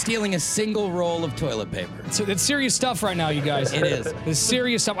 Stealing a single roll of toilet paper. So it's serious stuff right now, you guys. It is. It's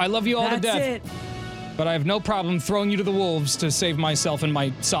serious stuff. I love you all to death. That's it. But I have no problem throwing you to the wolves to save myself and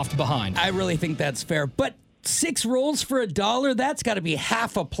my soft behind. I really think that's fair. But 6 rolls for $1, that's got to be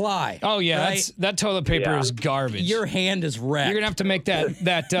half a ply. Oh, yeah. Right? That toilet paper is garbage. Your hand is wrecked. You're going to have to make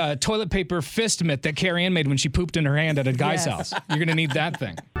that toilet paper fist mitt that Carrie Ann made when she pooped in her hand at a guy's house. You're going to need that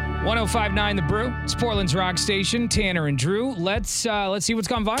thing. 105.9 The Brew. It's Portland's rock station. Tanner and Drew. Let's see what's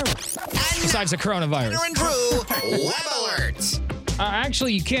gone viral. Besides the coronavirus. Tanner and Drew, Web Alerts.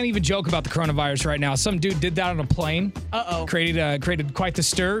 Actually, you can't even joke about the coronavirus right now. Some dude did that on a plane. Uh-oh. Created quite the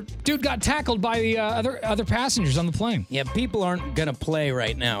stir. Dude got tackled by the other passengers on the plane. Yeah, people aren't going to play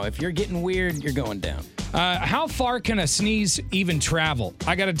right now. If you're getting weird, you're going down. How far can a sneeze even travel?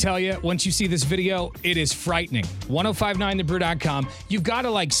 I got to tell you, once you see this video, it is frightening. 1059thebrew.com. You've got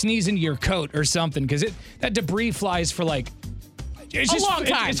to sneeze into your coat or something because that debris flies for It's just a long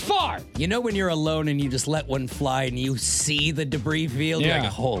time. It's far. You know when you're alone and you just let one fly and you see the debris field? You're Yeah.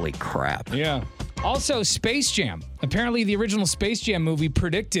 like, holy crap. Yeah. Also, Space Jam. Apparently, the original Space Jam movie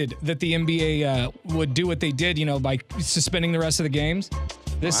predicted that the NBA would do what they did, by suspending the rest of the games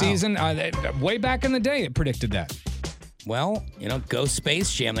this season. Way back in the day, it predicted that. Well, go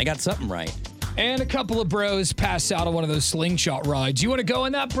Space Jam. They got something right. And a couple of bros passed out on one of those slingshot rides. You want to go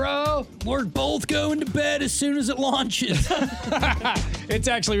in that, bro? We're both going to bed as soon as it launches. It's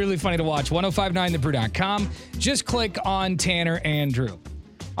actually really funny to watch. 1059thebrew.com. Just click on Tanner and Drew.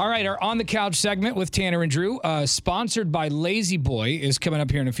 All right, our On the Couch segment with Tanner and Drew, sponsored by Lazy Boy, is coming up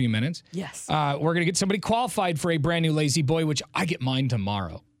here in a few minutes. Yes. We're going to get somebody qualified for a brand new Lazy Boy, which I get mine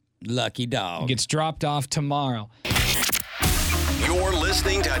tomorrow. Lucky dog. It gets dropped off tomorrow. You're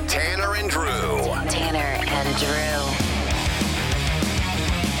listening to Tanner and Drew. Tanner and Drew.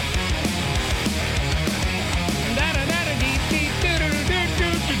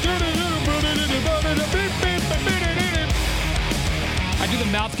 I do the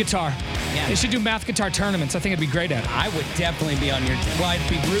mouth guitar. Yeah. They should do mouth guitar tournaments. I think I'd be great at it. I would definitely be on your team. Well, I'd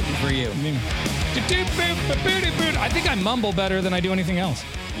be rooting for you. I think I mumble better than I do anything else.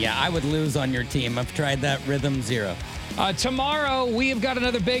 Yeah, I would lose on your team. I've tried that rhythm 0. Tomorrow, we have got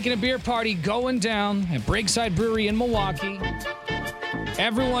another bacon and beer party going down at Breakside Brewery in Milwaukee.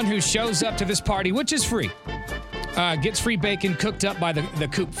 Everyone who shows up to this party, which is free, gets free bacon cooked up by the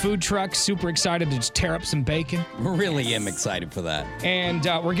Coop food truck. Super excited to just tear up some bacon. Really am excited for that. And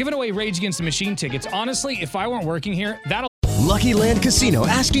we're giving away Rage Against the Machine tickets. Honestly, if I weren't working here, that'll... Lucky Land Casino,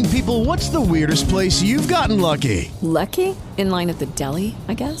 asking people, what's the weirdest place you've gotten lucky? Lucky? In line at the deli,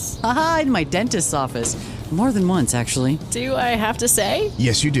 I guess? Aha, in my dentist's office. More than once, actually. Do I have to say?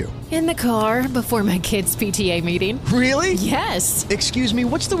 Yes, you do. In the car before my kids' PTA meeting. Really? Yes. Excuse me,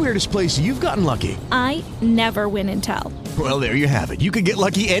 what's the weirdest place you've gotten lucky? I never win and tell. Well, there you have it. You can get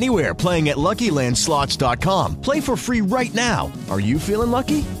lucky anywhere, playing at LuckyLandSlots.com. Play for free right now. Are you feeling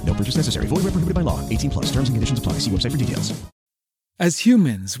lucky? No purchase necessary. Void where prohibited by law. 18+. Terms and conditions apply. See website for details. As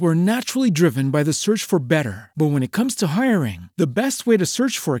humans, we're naturally driven by the search for better. But when it comes to hiring, the best way to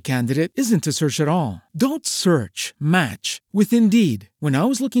search for a candidate isn't to search at all. Don't search, match with Indeed. When I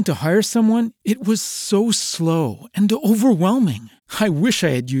was looking to hire someone, it was so slow and overwhelming. I wish I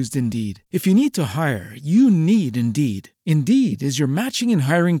had used Indeed. If you need to hire, you need Indeed. Indeed is your matching and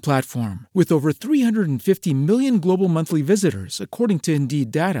hiring platform with over 350 million global monthly visitors, according to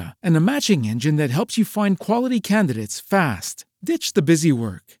Indeed data, and a matching engine that helps you find quality candidates fast. Ditch the busy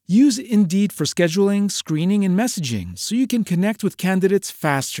work. Use Indeed for scheduling, screening, and messaging so you can connect with candidates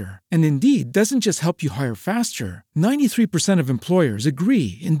faster. And Indeed doesn't just help you hire faster. 93% of employers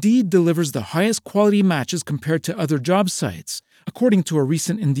agree Indeed delivers the highest quality matches compared to other job sites, according to a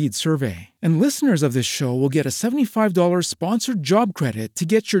recent Indeed survey. And listeners of this show will get a $75 sponsored job credit to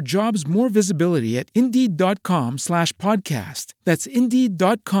get your jobs more visibility at Indeed.com/podcast. That's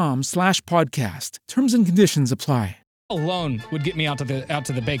Indeed.com/podcast. Terms and conditions apply. Alone would get me out to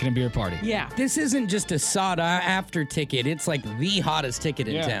the bacon and beer party. Yeah. This isn't just a sought-after ticket. It's like the hottest ticket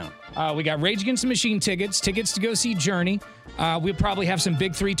in town. We got Rage Against the Machine tickets to go see Journey. We'll probably have some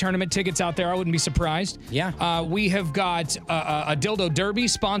Big 3 tournament tickets out there. I wouldn't be surprised. Yeah. We have got a dildo derby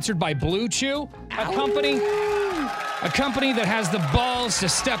sponsored by Blue Chew, a company that has the balls to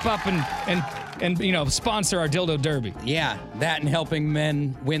step up and sponsor our dildo derby. Yeah, that and helping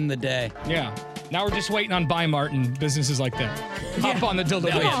men win the day. Yeah. Now we're just waiting on Bimart and businesses like that. Hop on the dildo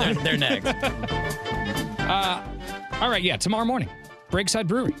derby. Yeah, they're next. All right, tomorrow morning, Breakside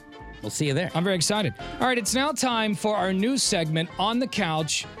Brewery. We'll see you there. I'm very excited. All right, it's now time for our news segment, On the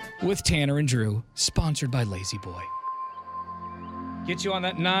Couch with Tanner and Drew, sponsored by Lazy Boy. Get you on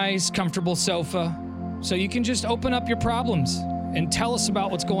that nice, comfortable sofa so you can just open up your problems and tell us about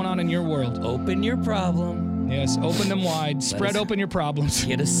what's going on in your world. Open your problem. Yes, open them wide. Spread open your problems.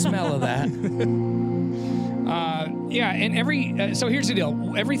 Get a smell of that. And so here's the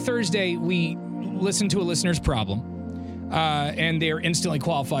deal. Every Thursday, we listen to a listener's problem. And they're instantly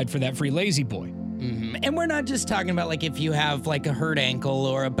qualified for that free Lazy Boy. Mm-hmm. And we're not just talking about like if you have like a hurt ankle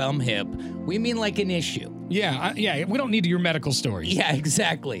or a bum hip. We mean like an issue. Yeah, we don't need your medical stories. Yeah,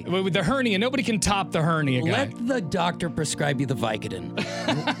 exactly. With the hernia, nobody can top the hernia guy. Let the doctor prescribe you the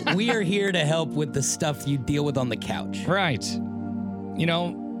Vicodin. We are here to help with the stuff you deal with on the couch. Right.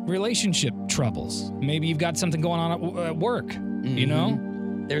 Relationship troubles. Maybe you've got something going on at work,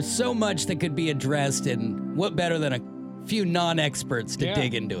 Mm-hmm. There's so much that could be addressed, and what better than a few non-experts to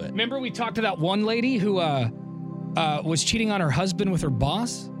dig into it. Remember we talked to that one lady who was cheating on her husband with her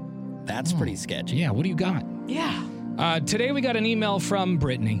boss? That's pretty sketchy. Yeah, what do you got? Yeah. Today we got an email from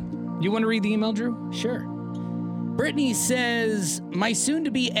Brittany. You want to read the email, Drew? Sure. Brittany says, my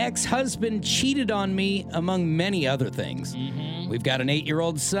soon-to-be ex-husband cheated on me, among many other things. We've got an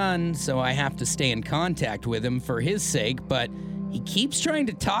 8-year-old son, so I have to stay in contact with him for his sake, but he keeps trying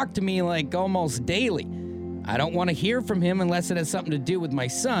to talk to me like almost daily. I don't want to hear from him unless it has something to do with my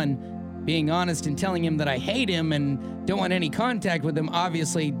son. Being honest and telling him that I hate him and don't want any contact with him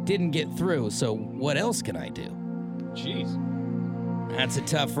obviously didn't get through, so what else can I do? Jeez. That's a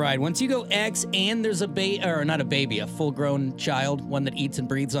tough ride. Once you go ex and there's a full-grown child, one that eats and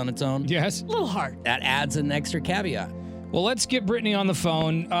breathes on its own. Yes. A little hard. That adds an extra caveat. Well, let's get Brittany on the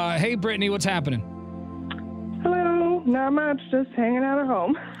phone. Hey, Brittany, what's happening? Hello. Not much. Just hanging out at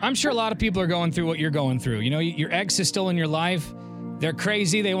home. I'm sure a lot of people are going through what you're going through. You know, your ex is still in your life. They're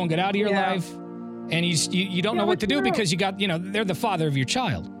crazy. They won't get out of your life. And you don't know what to do because they're the father of your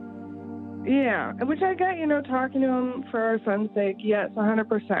child. Yeah, which I get, talking to him for our son's sake. Yes,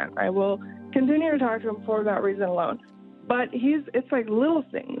 100%. I will continue to talk to him for that reason alone. But it's like little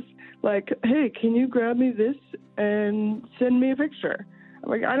things. Like, hey, can you grab me this and send me a picture?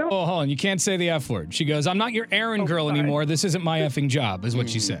 I'm like, I don't. Oh, hold on. You can't say the F word. She goes, I'm not your errand girl anymore. This isn't my effing job, is what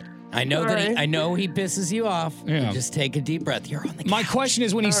she said. I know I know he pisses you off. Yeah. Just take a deep breath. You're on the couch. My question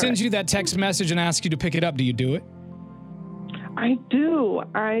is, when he sends you that text message and asks you to pick it up, do you do it? I do.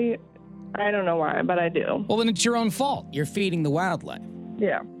 I don't know why, but I do. Well, then it's your own fault. You're feeding the wildlife.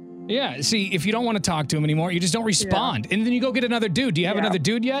 Yeah. Yeah. See, if you don't want to talk to him anymore, you just don't respond. And then you go get another dude. Do you have another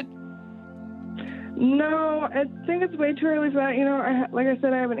dude yet? No, I think it's way too early for that. Like I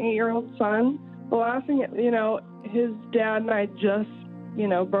said, I have an 8-year-old son. The last thing, his dad and I just,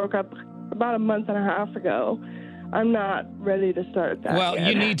 broke up about a month and a half ago. I'm not ready to start that. Well, yet.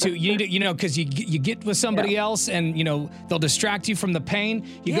 you need to, because you get with somebody else and, they'll distract you from the pain.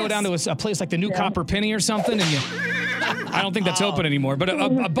 You go down to a place like the New Copper Penny or something and I don't think that's open anymore, but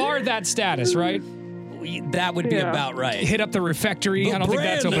a bar that status, right? That would be about right. Hit up the refectory. I don't think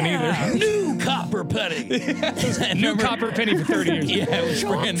that's open either. New Copper Penny. New Copper Penny for 30 years. Yeah, it was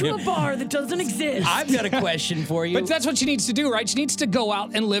brand to new. a bar that doesn't exist. I've got a question for you. But that's what she needs to do, right? She needs to go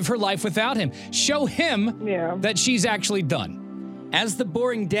out and live her life without him. Show him that she's actually done. As the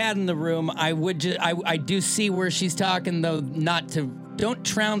boring dad in the room, I do see where she's talking, though, don't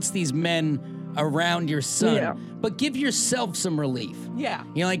trounce these men around your son, but give yourself some relief. Yeah.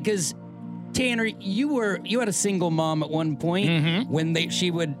 Because Tanner, you had a single mom at one point when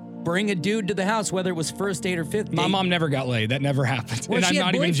she would bring a dude to the house, whether it was first date or fifth date. My mom never got laid. That never happened. Well, and she I'm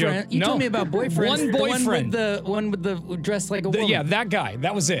had not even boyfriend. joking. You told me about boyfriends. One boyfriend. The one with the dressed like a woman. Yeah, that guy.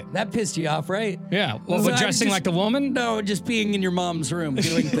 That was it. That pissed you off, right? Yeah. Well, dressing like the woman? No, just being in your mom's room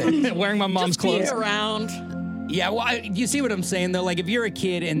doing things. Wearing my mom's clothes. Being around. Yeah, well, you see what I'm saying though? Like if you're a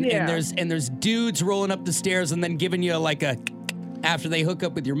kid and there's dudes rolling up the stairs and then giving you like a after they hook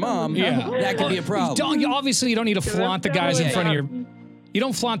up with your mom, that could be a problem. Obviously, you don't need to flaunt the guys in front of your. You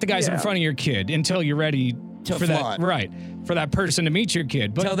don't flaunt the guys in front of your kid until you're ready for that. Right, for that person to meet your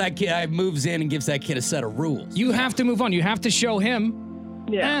kid. But until that kid moves in and gives that kid a set of rules. You have to move on. You have to show him.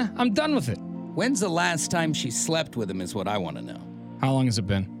 Yeah, I'm done with it. When's the last time she slept with him? Is what I want to know. How long has it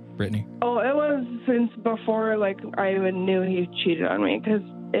been, Brittany? Oh, it was since before I even knew he cheated on me because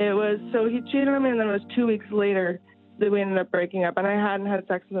he cheated on me and then it was 2 weeks later that we ended up breaking up, and I hadn't had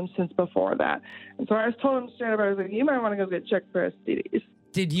sex with him since before that. And so I just told him straight up, I was like, you might want to go get checked for STDs.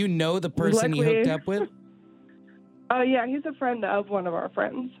 Did you know the person he hooked up with? Yeah, he's a friend of one of our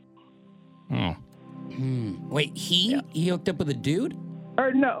friends. Oh. Wait, he hooked up with a dude?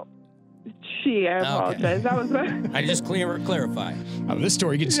 Or no, she. I apologize. That was I just clarify. Oh, this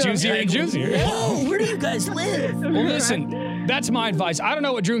story gets juicier and juicier. Oh, where do you guys live? Well, listen, that's my advice. I don't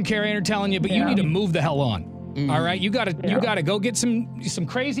know what Drew and Carrie are telling you, but you need to move the hell on. All right, you gotta go get some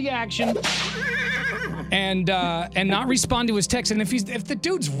crazy action, and not respond to his text. And if the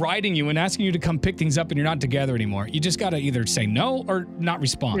dude's writing you and asking you to come pick things up and you're not together anymore, you just gotta either say no or not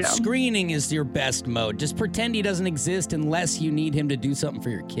respond. Screening is your best mode. Just pretend he doesn't exist unless you need him to do something for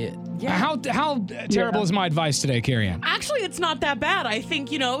your kid. Yeah. How terrible is my advice today, Carrie Ann? Actually, it's not that bad. I think,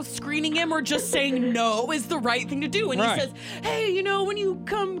 screening him or just saying no is the right thing to do. And he says, hey, when you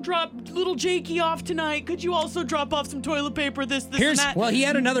come drop little Jakey off tonight, could you also drop off some toilet paper, this, and that? Well, he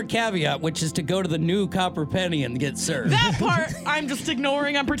had another caveat, which is to go to the New Copper Penny and get served. That part, I'm just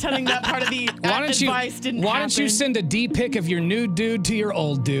ignoring. I'm pretending that part of the advice didn't happen. Why don't you send a D pic of your new dude to your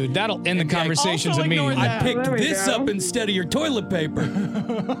old dude? That'll end the conversations immediately. I picked this up instead of your toilet paper.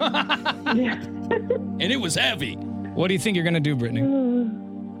 And it was heavy. What do you think you're going to do, Brittany?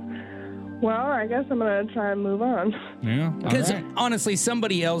 Well, I guess I'm going to try and move on. Yeah. Because honestly,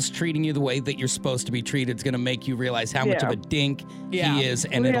 somebody else treating you the way that you're supposed to be treated is going to make you realize how much of a dink he is,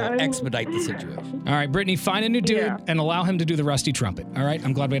 and it'll expedite the situation. All right, Brittany, find a new dude and allow him to do the rusty trumpet. All right?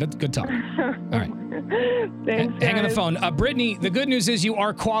 I'm glad we had a good talk. All right. Thanks, Hang on the guys. phone. Brittany, the good news is you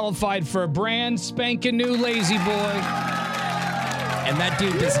are qualified for a brand spanking new Lazy Boy. And that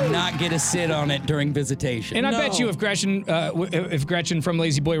dude does not get to sit on it during visitation. And I bet you if Gretchen from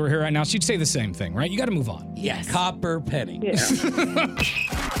Lazy Boy were here right now, she'd say the same thing, right? You got to move on. Yes. Copper penny.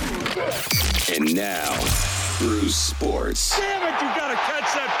 And now, Drew's Sports. Damn it, you gotta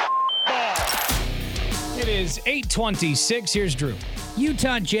catch that ball. It is 8:26. Here's Drew.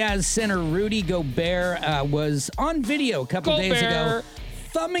 Utah Jazz center Rudy Gobert was on video a couple days ago,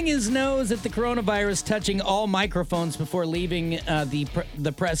 thumbing his nose at the coronavirus, touching all microphones before leaving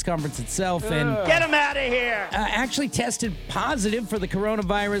the press conference itself. And Get him out of here. actually tested positive for the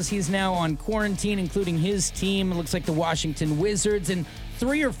coronavirus. He's now on quarantine, including his team. It looks like the Washington Wizards and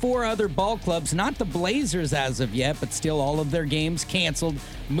 3 or 4 other ball clubs, not the Blazers as of yet, but still all of their games canceled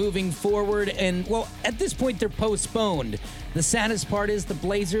moving forward. And, well, at this point, they're postponed. The saddest part is the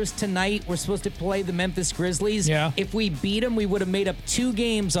Blazers tonight were supposed to play the Memphis Grizzlies. Yeah. If we beat them, we would have made up 2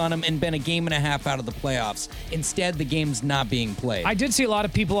 games on them and been a game and a half out of the playoffs. Instead, the game's not being played. I did see a lot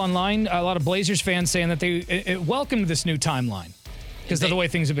of people online, a lot of Blazers fans saying that they welcomed this new timeline because of the way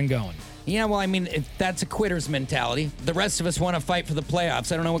things have been going. Yeah, well, I mean, that's a quitter's mentality. The rest of us want to fight for the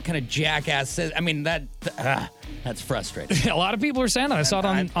playoffs. I don't know what kind of jackass says. I mean, that's frustrating. A lot of people are saying that. I saw it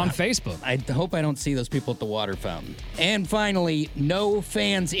on Facebook. I hope I don't see those people at the water fountain. And finally, no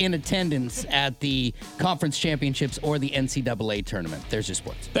fans in attendance at the conference championships or the NCAA tournament. There's your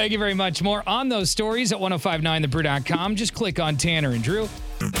sports. Thank you very much. More on those stories at 1059thebrew.com. Just click on Tanner and Drew.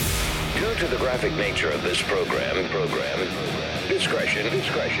 Due to the graphic nature of this program, discretion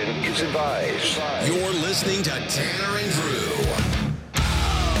is advised. You're listening to Tanner and Drew.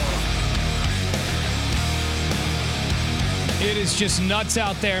 It is just nuts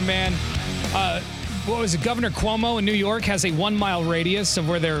out there, man. What was it? Governor Cuomo in New York has a 1-mile radius of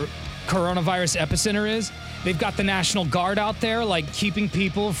where their coronavirus epicenter is. They've got the National Guard out there, like keeping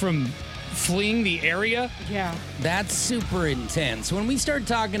people from fleeing the area. Yeah. That's super intense. When we start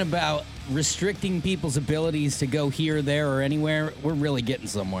talking about restricting people's abilities to go here, there, or anywhere, we're really getting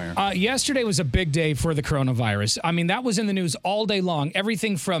somewhere. Yesterday was a big day for the coronavirus. I mean, that was in the news all day long.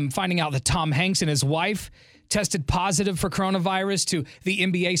 Everything from finding out that Tom Hanks and his wife tested positive for coronavirus to the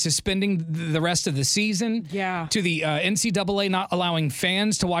NBA suspending the rest of the season. Yeah. To the NCAA not allowing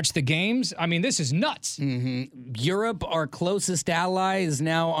fans to watch the games. I mean, this is nuts. Mm-hmm. Europe, our closest ally, is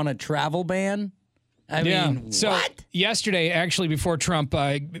now on a travel ban. I mean, so what? Yesterday, actually, before Trump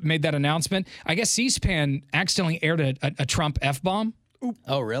made that announcement, I guess C-SPAN accidentally aired a Trump F-bomb.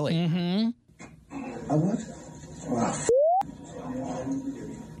 Oh, really? Mm-hmm.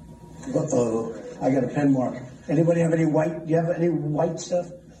 Uh-oh. I got a pen mark. Anybody have any white? Do you have any white stuff?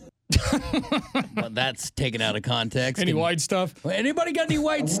 Well, that's taken out of context. Any white stuff? Anybody got any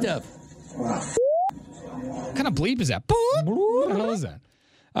white stuff? What kind of bleep is that? What the hell is that?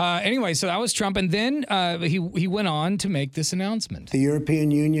 Anyway, so that was Trump. And then he went on to make this announcement. The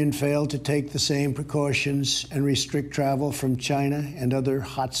European Union failed to take the same precautions and restrict travel from China and other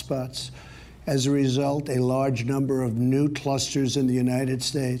hotspots. As a result, a large number of new clusters in the United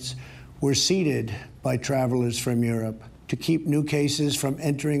States were seeded by travelers from Europe. To keep new cases from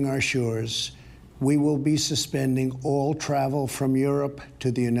entering our shores, we will be suspending all travel from Europe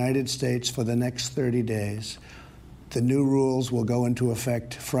to the United States for the next 30 days. The new rules will go into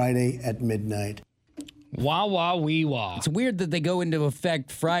effect Friday at midnight. Wah, wah, wee, wah. It's weird that they go into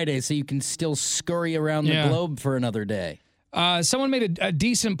effect Friday so you can still scurry around the globe for another day. Someone made a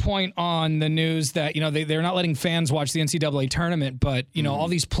decent point on the news that, they're not letting fans watch the NCAA tournament, but, all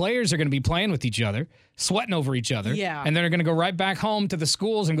these players are going to be playing with each other, sweating over each other. Yeah. And they're going to go right back home to the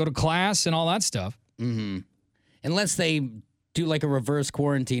schools and go to class and all that stuff. Mm-hmm. Unless they do like a reverse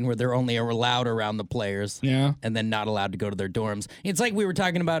quarantine where they're only allowed around the players. Yeah. And then not allowed to go to their dorms. It's like we were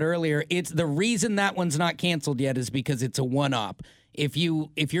talking about earlier. It's the reason that one's not canceled yet is because it's a one-up. If you're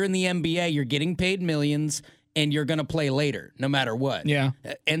in the NBA, you're getting paid millions and you're going to play later, no matter what. Yeah.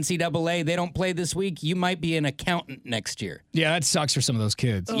 NCAA, they don't play this week. You might be an accountant next year. Yeah, that sucks for some of those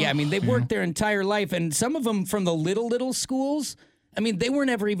kids. Yeah, I mean, they've worked their entire life, and some of them from the little schools, I mean, they weren't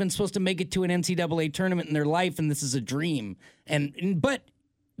ever even supposed to make it to an NCAA tournament in their life, and this is a dream. But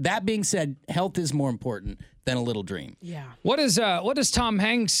that being said, health is more important than a little dream. Yeah. What does Tom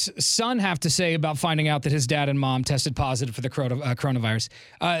Hanks' son have to say about finding out that his dad and mom tested positive for the coronavirus?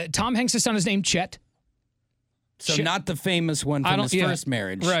 Tom Hanks' son is named Chet. So not the famous one from his first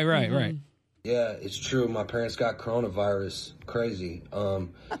marriage. Right. Yeah, it's true. My parents got coronavirus. Crazy.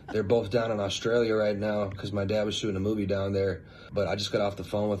 They're both down in Australia right now because my dad was shooting a movie down there. But I just got off the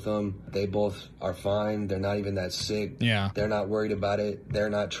phone with them. They both are fine. They're not even that sick. Yeah. They're not worried about it. They're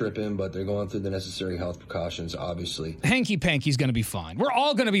not tripping, but they're going through the necessary health precautions, obviously. Hanky Panky's going to be fine. We're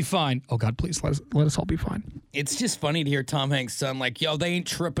all going to be fine. Oh, God, please let us all be fine. It's just funny to hear Tom Hanks' son like, yo, they ain't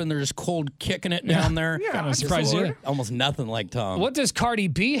tripping. They're just cold kicking it down there. Yeah, I'm surprised you. Almost nothing like Tom. What does Cardi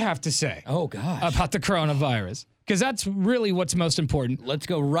B have to say? Oh, gosh. About the coronavirus? Because that's really what's most important. Let's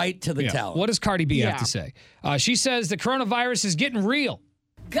go right to the towel. What does Cardi B have to say? She says the coronavirus is getting real.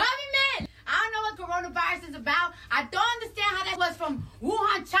 Government! I don't know what coronavirus is about. I don't understand how that was from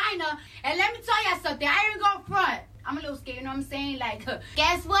Wuhan, China. And let me tell you something. I ain't gonna front. I'm a little scared, you know what I'm saying? Like,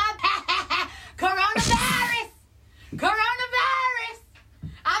 guess what? Coronavirus! Coronavirus!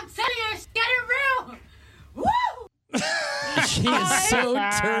 I'm telling you, it's getting real. Woo! She is so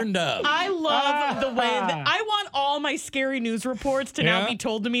turned up. I love the way that I want all my scary news reports to now be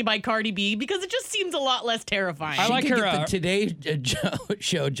told to me by Cardi B because it just seems a lot less terrifying. I like her the Today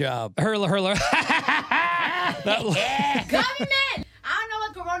Show job. Government! I don't know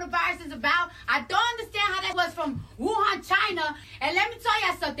what coronavirus is about. I don't understand how that was from Wuhan, China. And let me tell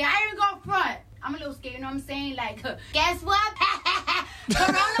you something. I ain't gonna front. I'm a little scared, you know what I'm saying? Like, guess what?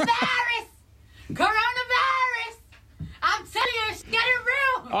 Coronavirus! Coronavirus! I'm telling you, it's getting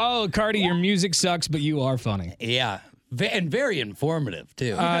real. Oh, Cardi, your music sucks, but you are funny. Yeah. And very informative,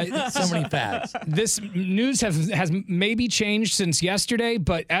 too. So many facts. This news has maybe changed since yesterday,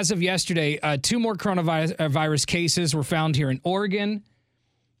 but as of yesterday, 2 more coronavirus cases were found here in Oregon.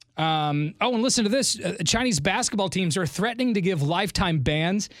 And listen to this. Chinese basketball teams are threatening to give lifetime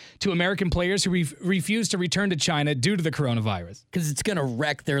bans to American players who refuse to return to China due to the coronavirus. Because it's going to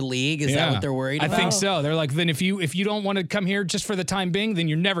wreck their league? Is that what they're worried about? I think so. They're like, then if you don't want to come here just for the time being, then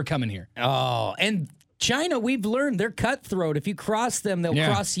you're never coming here. Oh, and China, we've learned they're cutthroat. If you cross them, they'll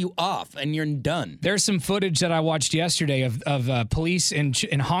cross you off, and you're done. There's some footage that I watched yesterday of police in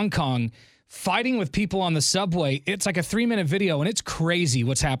Hong Kong fighting with people on the subway. It's like a 3-minute video, and it's crazy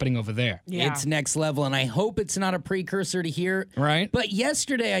what's happening over there. Yeah. It's next level, and I hope it's not a precursor to here. Right. But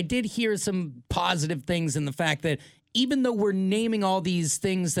yesterday, I did hear some positive things in the fact that even though we're naming all these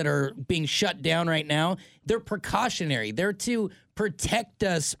things that are being shut down right now, they're precautionary. They're to protect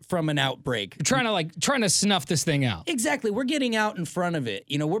us from an outbreak. You're trying to snuff this thing out. Exactly. We're getting out in front of it.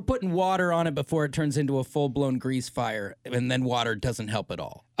 You know, we're putting water on it before it turns into a full-blown grease fire, and then water doesn't help at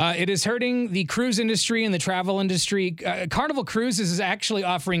all. It is hurting the cruise industry and the travel industry. Carnival Cruises is actually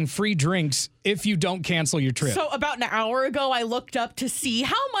offering free drinks if you don't cancel your trip. So about an hour ago, I looked up to see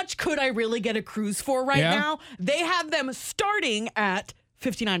how much could I really get a cruise for right now. They have them starting at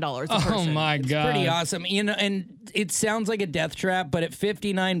 $59 a person. Oh my God. It's pretty awesome. You know, and it sounds like a death trap, but at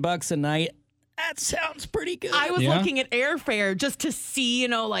 $59 a night, that sounds pretty good. I was looking at airfare just to see,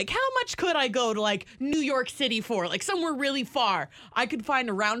 like how much could I go to like New York City for, like somewhere really far. I could find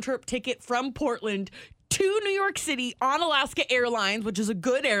a round trip ticket from Portland to New York City on Alaska Airlines, which is a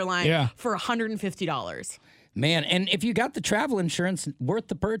good airline, for $150. Man, and if you got the travel insurance, worth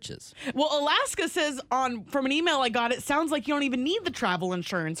the purchase. Well, Alaska says from an email I got, it sounds like you don't even need the travel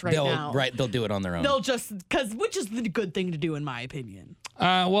insurance now. Right, they'll do it on their own. They'll just, which is the good thing to do in my opinion.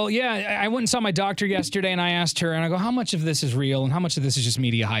 I went and saw my doctor yesterday, and I asked her, and I go, how much of this is real and how much of this is just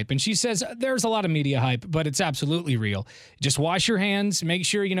media hype? And she says, there's a lot of media hype, but it's absolutely real. Just wash your hands, make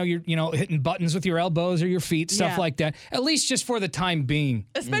sure, you're hitting buttons with your elbows or your feet, stuff like that, at least just for the time being.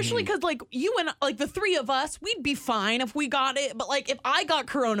 Especially because, you and, the three of us, we'd be fine if we got it. But, if I got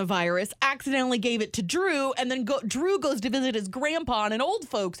coronavirus, accidentally gave it to Drew, and then Drew goes to visit his grandpa in an old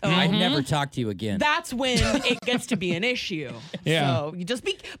folks home. I'd never talk to you again. That's when it gets to be an issue. Yeah. So you just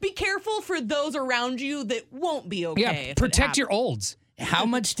be careful for those around you that won't be okay. Yeah, protect your olds. How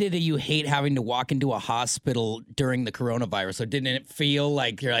much did you hate having to walk into a hospital during the coronavirus? So didn't it feel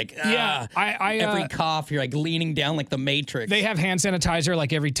like you're like, every cough, you're leaning down like the Matrix? They have hand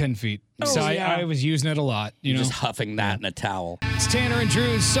sanitizer every 10 feet. I was using it a lot. Just huffing that in a towel. It's Tanner and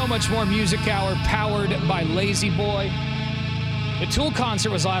Drew's So Much More Music Hour, powered by Lazy Boy. The Tool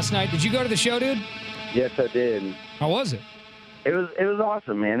concert was last night. Did you go to the show, dude? Yes, I did. How was it? It was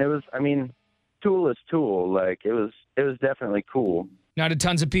awesome, man. It was, Tool is Tool. It was definitely cool. Now, did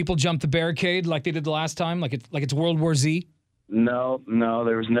tons of people jump the barricade like they did the last time? Like it's World War Z? No,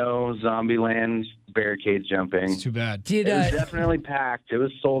 there was no Zombieland barricade jumping. It's too bad. It was definitely packed. It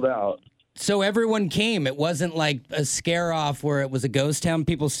was sold out. So everyone came. It wasn't like a scare-off where it was a ghost town,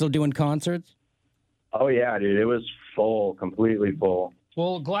 people still doing concerts? Oh, yeah, dude. It was full, completely full.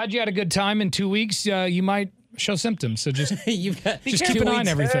 Well, glad you had a good time. In 2 weeks, you might show symptoms. So just You've got just keep an eye on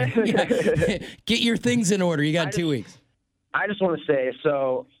everything. Get your things in order. You got 2 weeks. I just want to say,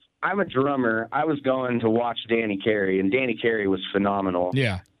 so I'm a drummer. I was going to watch Danny Carey, and Danny Carey was phenomenal.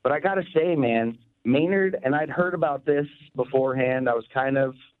 Yeah. But I got to say, man, Maynard, and I'd heard about this beforehand. I was kind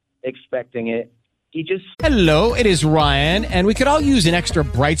of expecting it. He just... Hello, it is Ryan, and we could all use an extra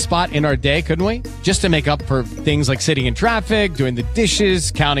bright spot in our day, couldn't we? Just to make up for things like sitting in traffic, doing the dishes,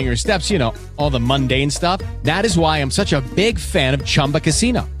 counting your steps, you know, all the mundane stuff. That is why I'm such a big fan of Chumba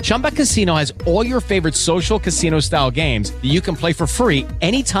Casino. Chumba Casino has all your favorite social casino-style games that you can play for free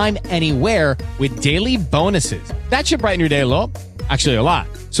anytime, anywhere with daily bonuses. That should brighten your day a little. Actually, a lot.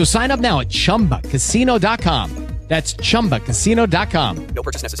 So sign up now at ChumbaCasino.com. That's ChumbaCasino.com. No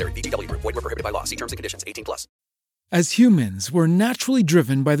purchase necessary. VGW Group. Void where prohibited by law. See terms and conditions. 18+. As humans, we're naturally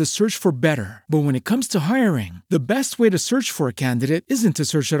driven by the search for better. But when it comes to hiring, the best way to search for a candidate isn't to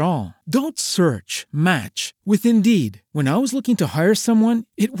search at all. Don't search, match with Indeed. When I was looking to hire someone,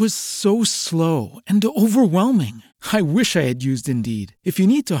 it was so slow and overwhelming. I wish I had used Indeed. If you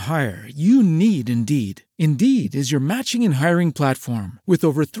need to hire, you need Indeed. Indeed is your matching and hiring platform with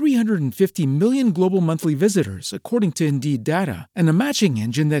over 350 million global monthly visitors, according to Indeed data, and a matching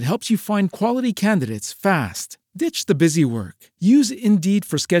engine that helps you find quality candidates fast. Ditch the busy work. Use Indeed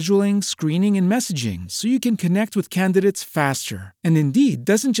for scheduling, screening, and messaging so you can connect with candidates faster. And Indeed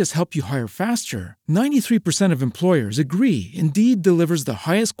doesn't just help you hire faster. 93% of employers agree Indeed delivers the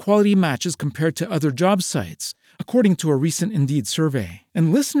highest quality matches compared to other job sites, according to a recent Indeed survey.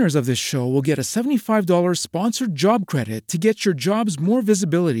 And listeners of this show will get a $75 sponsored job credit to get your jobs more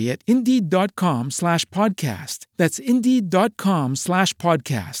visibility at Indeed.com/podcast. That's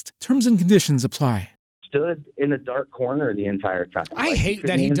Indeed.com/podcast. Terms and conditions apply. Stood in a dark corner the entire time. I hate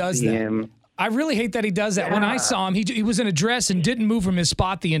that he does that. I really hate that he does that. Yeah. When I saw him, he was in a dress and didn't move from his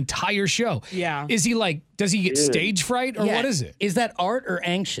spot the entire show. Yeah. Is he like, does he get stage fright or what is it? Is that art or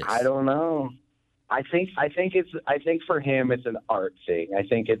anxious? I don't know. I think for him it's an art thing. I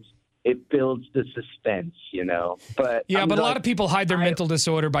think it builds the suspense, you know. But yeah, but a lot of people hide their mental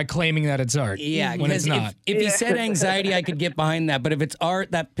disorder by claiming that it's art. Yeah, when it's not. If he said anxiety, I could get behind that. But if it's art,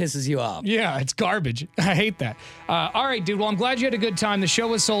 that pisses you off. Yeah, it's garbage. I hate that. All right, dude. Well, I'm glad you had a good time. The show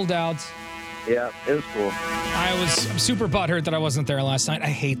was sold out. Yeah, it was cool. I'm super butthurt that I wasn't there last night. I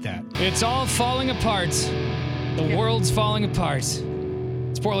hate that. It's all falling apart. The world's falling apart.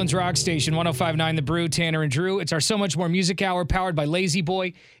 It's Portland's Rock Station, 105.9 The Brew, Tanner and Drew. It's our So Much More Music Hour powered by Lazy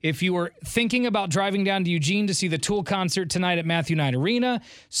Boy. If you were thinking about driving down to Eugene to see the Tool concert tonight at Matthew Knight Arena,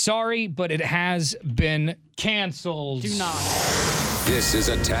 sorry, but it has been canceled. Do not. This is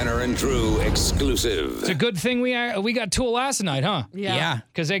a Tanner and Drew exclusive. It's a good thing we got Tool last night, huh? Yeah.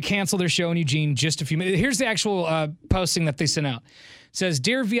 Because they canceled their show in Eugene just a few minutes. Here's the actual posting that they sent out. It says,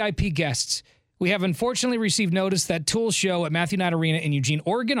 Dear VIP guests, we have unfortunately received notice that Tool's show at Matthew Knight Arena in Eugene,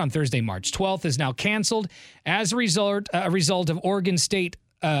 Oregon on Thursday, March 12th is now canceled as a result of Oregon State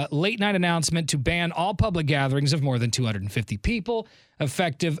late night announcement to ban all public gatherings of more than 250 people,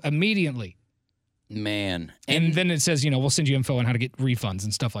 effective immediately. Man. And then it says, we'll send you info on how to get refunds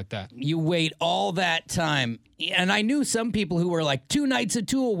and stuff like that. You wait all that time. And I knew some people who were like 2 nights at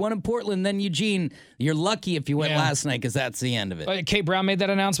Tool, one in Portland, then Eugene. You're lucky if you went last night because that's the end of it. Kate Brown made that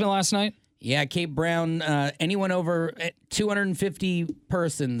announcement last night? Yeah, Kate Brown, anyone over 250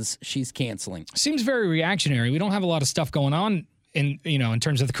 persons, she's canceling. Seems very reactionary. We don't have a lot of stuff going on in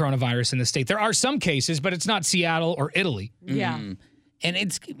terms of the coronavirus in the state. There are some cases, but it's not Seattle or Italy. Yeah.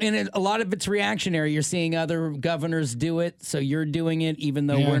 And a lot of it's reactionary. You're seeing other governors do it, so you're doing it, even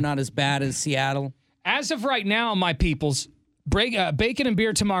though we're not as bad as Seattle. As of right now, my peoples, Bacon and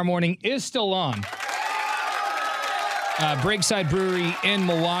Beer tomorrow morning is still on. Breakside Brewery in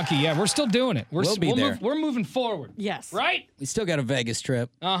Milwaukee. Yeah, we're still doing it. We'll be there. We're moving forward. Yes. Right? We still got a Vegas trip.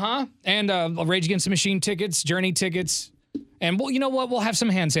 Uh-huh. And Rage Against the Machine tickets, Journey tickets. And you know what? We'll have some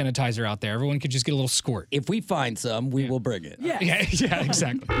hand sanitizer out there. Everyone could just get a little squirt. If we find some, we will bring it. Yeah,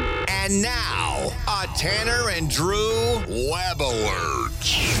 exactly. And now, a Tanner and Drew Web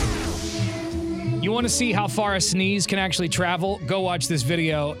Alert. You want to see how far a sneeze can actually travel? Go watch this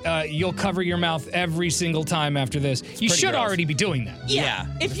video. You'll cover your mouth every single time after this. You should already be doing that. Yeah.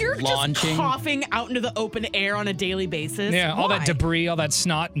 If you're just coughing out into the open air on a daily basis. Yeah, all that debris, all that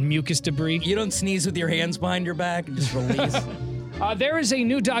snot and mucus debris. You don't sneeze with your hands behind your back and just release. There is a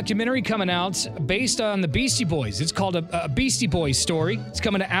new documentary coming out based on the Beastie Boys. It's called a Beastie Boys story. It's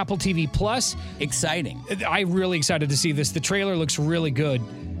coming to Apple TV Plus. Exciting. I'm really excited to see this. The trailer looks really good.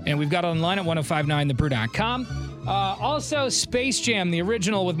 And we've got it online at 1059thebrew.com. Also, Space Jam, the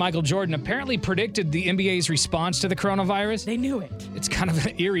original with Michael Jordan, apparently predicted the NBA's response to the coronavirus. They knew it. It's kind of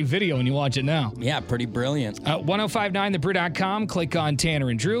an eerie video when you watch it now. Yeah, pretty brilliant. 1059thebrew.com. Click on Tanner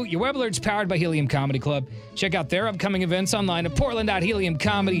and Drew. Your web alert's powered by Helium Comedy Club. Check out their upcoming events online at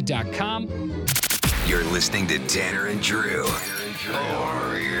portland.heliumcomedy.com. You're listening to Tanner and Drew.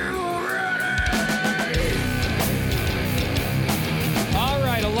 Are you All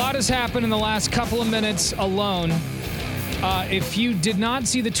right, a lot has happened in the last couple of minutes alone. If you did not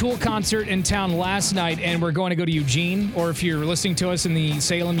see the Tool concert in town last night and we're going to go to Eugene, or if you're listening to us in the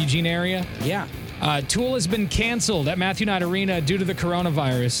Salem, Eugene area, Tool has been canceled at Matthew Knight Arena due to the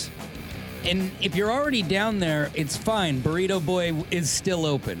coronavirus. And if you're already down there, it's fine. Burrito Boy is still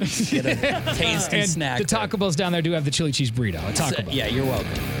open. Get a tasty and snack. The Taco Bells down there do have the chili cheese burrito at Taco Bell. Yeah, you're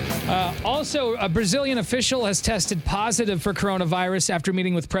welcome. Also, a Brazilian official has tested positive for coronavirus after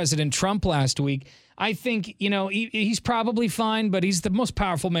meeting with President Trump last week. I think, he's probably fine, but he's the most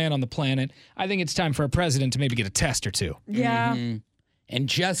powerful man on the planet. I think it's time for a president to maybe get a test or two. Yeah. Mm-hmm. And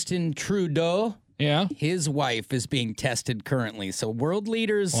Justin Trudeau, his wife is being tested currently. So world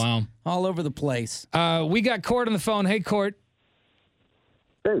leaders all over the place. We got Court on the phone. Hey, Court.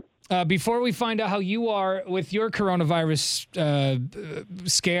 Hey. Before we find out how you are with your coronavirus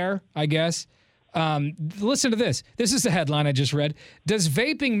scare, I guess, listen to this. This is the headline I just read. Does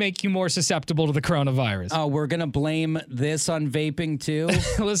vaping make you more susceptible to the coronavirus? Oh, we're going to blame this on vaping too?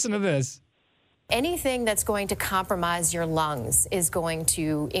 Listen to this. Anything that's going to compromise your lungs is going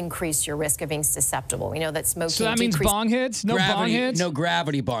to increase your risk of being susceptible. We know that smoking. So that means bong hits? No bong hits? No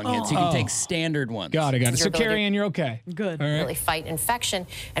gravity bong hits. You can take standard ones. Got it. So Carrie Ann, you're okay. Good. All right. Really fight infection.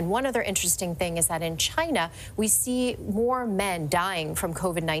 And one other interesting thing is that in China, we see more men dying from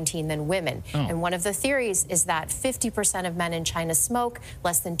COVID-19 than women. And one of the theories is that 50% of men in China smoke,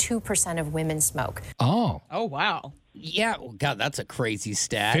 less than 2% of women smoke. Oh, wow. Yeah, well, God, that's a crazy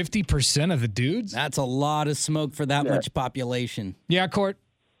stat. 50% of the dudes? That's a lot of smoke for that much population. Yeah, Court.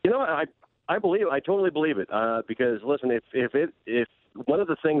 I totally believe it. Because listen, if one of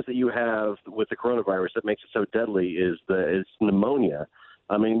the things that you have with the coronavirus that makes it so deadly is pneumonia.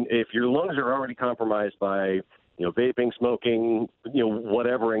 I mean, if your lungs are already compromised by vaping, smoking,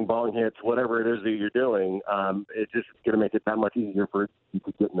 whatevering, bong hits, whatever it is that you're doing, it's just going to make it that much easier for you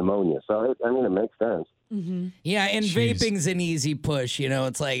to get pneumonia. So, it makes sense. Mm-hmm. Yeah, and vaping's an easy push.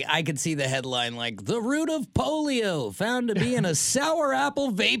 It's like I could see the headline like, the root of polio found to be in a sour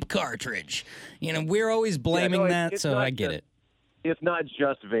apple vape cartridge. We're always blaming that, so I get it. It's not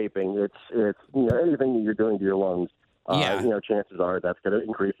just vaping. It's anything that you're doing to your lungs. Chances are that's going to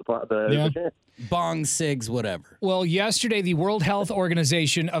increase the chance. Bong, cigs, whatever. Well, yesterday, the World Health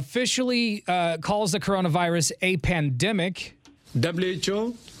Organization officially calls the coronavirus a pandemic.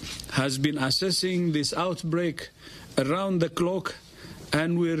 WHO has been assessing this outbreak around the clock,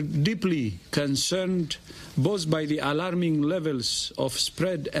 and we're deeply concerned both by the alarming levels of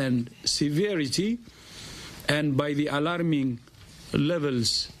spread and severity and by the alarming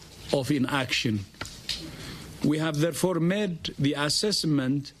levels of inaction. We have therefore made the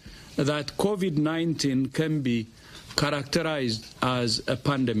assessment that COVID-19 can be characterized as a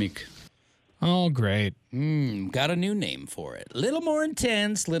pandemic. Oh, great. Got a new name for it. Little more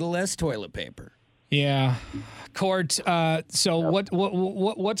intense, little less toilet paper. Yeah. Court, so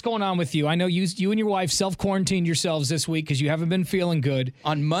what's going on with you? I know you and your wife self-quarantined yourselves this week because you haven't been feeling good.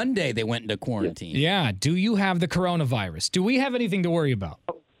 On Monday, they went into quarantine. Yeah. Do you have the coronavirus? Do we have anything to worry about?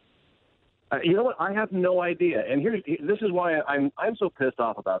 You know what? I have no idea, and this is why I'm so pissed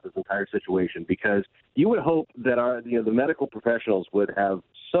off about this entire situation, because you would hope that the medical professionals would have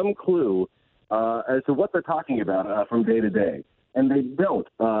some clue as to what they're talking about from day to day, and they don't.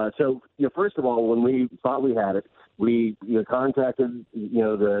 So first of all, when we thought we had it, we contacted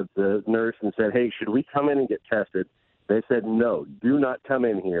the nurse and said, hey, should we come in and get tested? They said no, do not come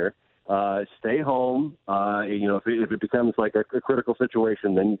in here. Stay home. If it becomes like a critical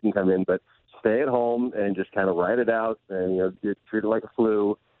situation, then you can come in. But stay at home and just kind of ride it out, and treat it like a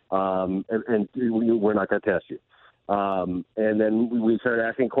flu. And we're not going to test you. And then we started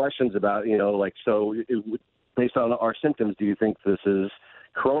asking questions about, based on our symptoms, do you think this is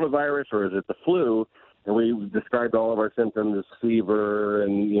coronavirus or is it the flu? And we described all of our symptoms: fever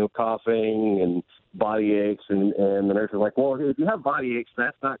and coughing and body aches, and the nurse was like, well, if you have body aches,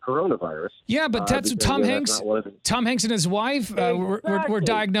 that's not coronavirus. Yeah, but that's Tom Hanks. Tom Hanks and his wife were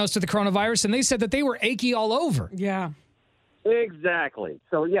diagnosed with the coronavirus, and they said that they were achy all over. Yeah. Exactly.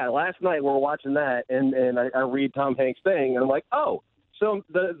 So, last night we're watching that, and I read Tom Hanks' thing, and I'm like, oh, so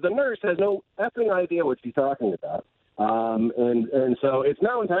the nurse has no effing idea what she's talking about. And so it's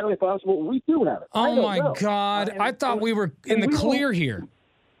now entirely possible we do have it. Oh, my God. I thought we were in the clear here.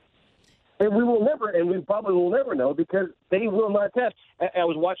 And we will never, and we probably will never know because they will not test. I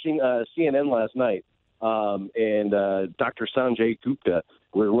was watching CNN last night, and Dr. Sanjay Gupta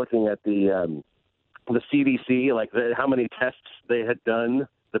was looking at the CDC, like how many tests they had done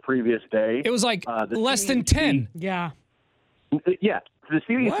the previous day. It was like less than 10. Yeah. Yeah. The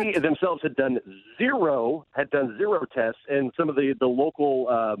CDC themselves had done zero tests, and some of the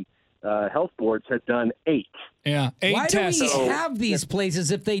local health boards had done 8. Yeah, 8 Why tests. do we have these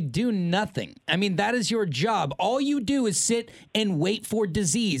places if they do nothing? I mean, that is your job. All you do is sit and wait for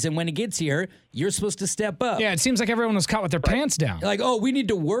disease, and when it gets here, you're supposed to step up. Yeah, it seems like everyone was caught with their pants down. Like, oh, we need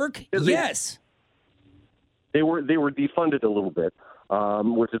to work? Yes. They were defunded a little bit,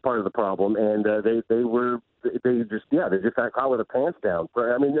 which is part of the problem, and they just got caught with their pants down.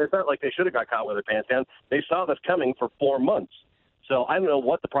 I mean, it's not like they should have got caught with their pants down. They saw this coming for 4 months. So I don't know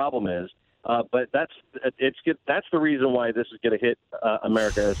what the problem is, but that's the reason why this is going to hit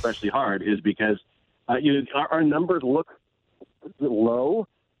America especially hard is because our numbers look low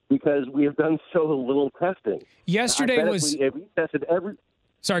because we have done so little testing. Yesterday was. If we tested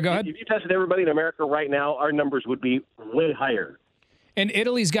Sorry, go ahead. If you tested everybody in America right now, our numbers would be way higher. And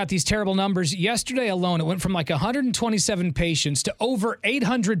Italy's got these terrible numbers. Yesterday alone, it went from like 127 patients to over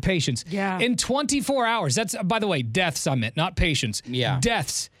 800 patients in 24 hours. That's, by the way, deaths I meant, not patients. Yeah.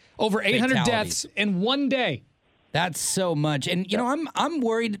 Deaths. Over 800 deaths in one day. That's so much. And, I'm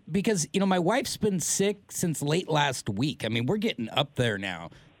worried because, my wife's been sick since late last week. I mean, we're getting up there now.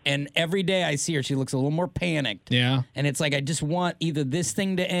 And every day I see her, she looks a little more panicked. Yeah. And it's like, I just want either this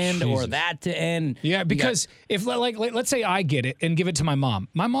thing to end or that to end. Yeah, because if, let's say I get it and give it to my mom.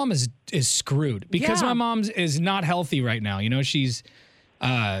 My mom is screwed because my mom is not healthy right now. She's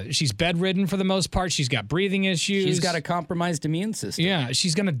bedridden for the most part. She's got breathing issues. She's got a compromised immune system. Yeah,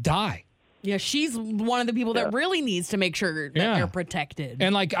 she's going to die. Yeah, she's one of the people that really needs to make sure that they're protected.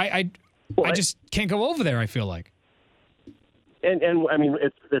 And, I just can't go over there, I feel like. And I mean,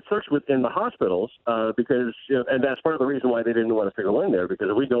 it's searched within the hospitals because, and that's part of the reason why they didn't want us to go in there,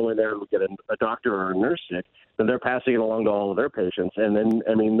 because if we go in there and we get a doctor or a nurse sick, then they're passing it along to all of their patients. And then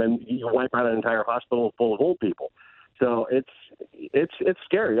you wipe out an entire hospital full of old people. So it's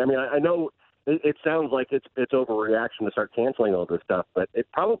scary. I mean, I know it sounds like it's overreaction to start canceling all this stuff, but it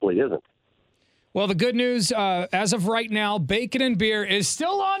probably isn't. Well, the good news, as of right now, Bacon and Beer is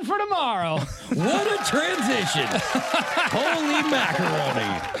still on for tomorrow. What a transition. Holy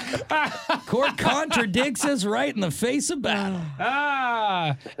macaroni. Court contradicts us right in the face of battle.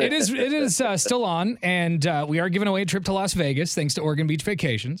 It is still on, and we are giving away a trip to Las Vegas, thanks to Oregon Beach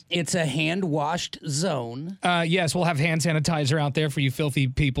Vacations. It's a hand-washed zone. Yes, we'll have hand sanitizer out there for you filthy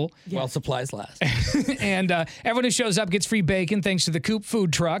people. Yes. While supplies last. And everyone who shows up gets free bacon, thanks to the Coop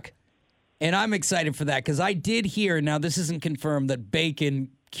food truck. And I'm excited for that because I did hear, now this isn't confirmed, that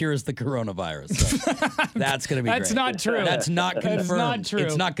bacon cures the coronavirus. So that's going to be great. That's not true. That's not confirmed. That's not true.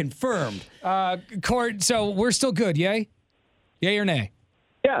 It's not confirmed. Court, so we're still good, yay? Yay or nay?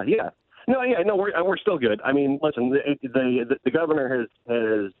 Yeah. No, we're still good. I mean, listen, the governor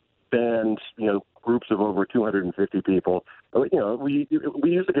has banned, groups of over 250 people. We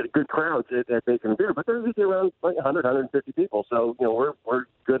used to get good crowds at Bacon and Beer, but there's usually around 100, 150 people. So, we're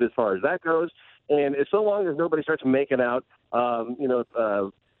good as far as that goes. And so long as nobody starts making out,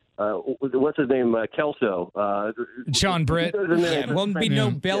 what's his name, Kelso. Sean Britt. Yeah, won't be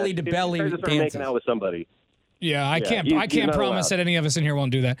no belly-to-belly dances. Making out with somebody. Yeah, I can't promise that any of us in here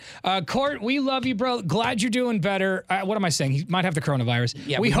won't do that. Court, we love you, bro. Glad you're doing better. What am I saying? He might have the coronavirus.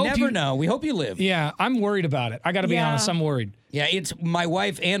 Yeah, we never know. We hope you live. Yeah, I'm worried about it. I got to be honest. I'm worried. Yeah, it's my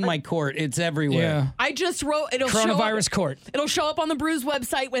wife and my court. It's everywhere. Yeah. I just wrote coronavirus court. It'll show up on the Brews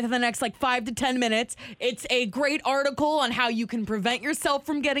website within the next 5 to 10 minutes. It's a great article on how you can prevent yourself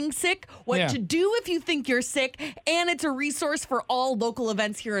from getting sick, what to do if you think you're sick, and it's a resource for all local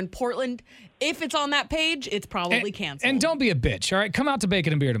events here in Portland. If it's on that page, it's probably canceled. And don't be a bitch, all right? Come out to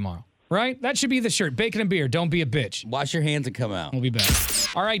Bacon and Beer tomorrow, right? That should be the shirt. Bacon and Beer, don't be a bitch. Wash your hands and come out. We'll be back.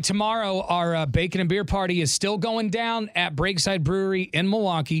 All right, tomorrow our Bacon and Beer party is still going down at Breakside Brewery in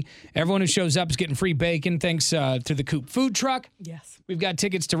Milwaukee. Everyone who shows up is getting free bacon thanks to the Coop food truck. Yes. We've got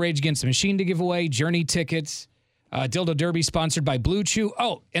tickets to Rage Against the Machine to give away, Journey tickets, Dildo Derby sponsored by Blue Chew.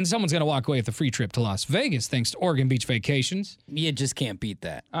 Oh, and someone's going to walk away with a free trip to Las Vegas thanks to Oregon Beach Vacations. You just can't beat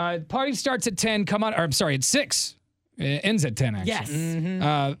that. Party starts at 10. At 6. It ends at 10, actually. Yes.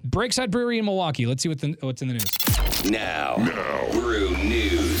 Mm-hmm. Breakside Brewery in Milwaukee. Let's see what's in the news. Now, Brew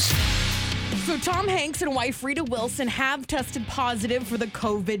News. So Tom Hanks and wife Rita Wilson have tested positive for the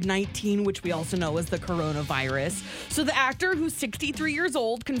COVID-19, which we also know as the coronavirus. So the actor, who's 63 years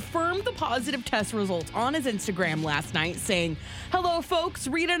old, confirmed the positive test results on his Instagram last night, saying, "Hello, folks.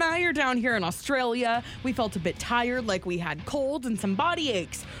 Rita and I are down here in Australia. We felt a bit tired, like we had colds and some body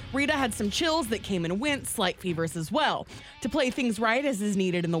aches. Rita had some chills that came and went, slight fevers as well. To play things right, as is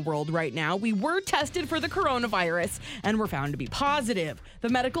needed in the world right now, we were tested for the coronavirus and were found to be positive. The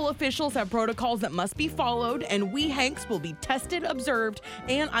medical officials have protocols that must be followed, and we, Hanks, will be tested, observed,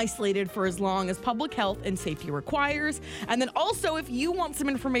 and isolated for as long as public health and safety requires." And then also, if you want some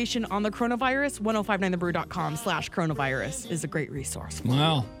information on the coronavirus, 1059thebrew.com/coronavirus is a great resource.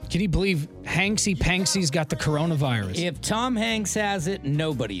 Wow. Can you believe Hanksy Panksy's got the coronavirus? If Tom Hanks has it,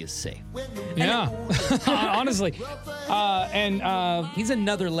 nobody is safe. Yeah, honestly. He's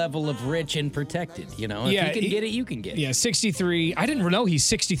another level of rich and protected, you know? If you can get it, you can get it. Yeah, 63. I didn't know he's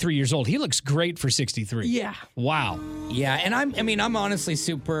 63 years old. He looks great for 63. Yeah. Wow. Yeah, and I'm honestly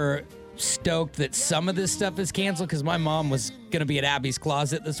super stoked that some of this stuff is canceled because my mom was going to be at Abby's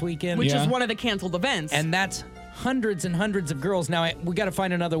Closet this weekend. Which is one of the canceled events. And that's hundreds and hundreds of girls. Now, we got to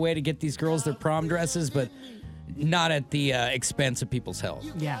find another way to get these girls their prom dresses, but not at the expense of people's health.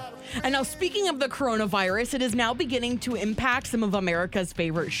 Yeah. And now, speaking of the coronavirus, it is now beginning to impact some of America's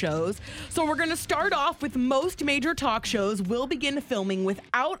favorite shows. So we're going to start off with most major talk shows will begin filming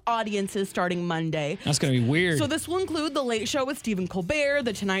without audiences starting Monday. That's going to be weird. So this will include The Late Show with Stephen Colbert,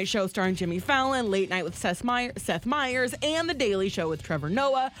 The Tonight Show starring Jimmy Fallon, Late Night with Seth Meyers, and The Daily Show with Trevor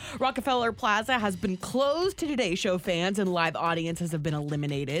Noah. Rockefeller Plaza has been closed to Today Show fans, and live audiences have been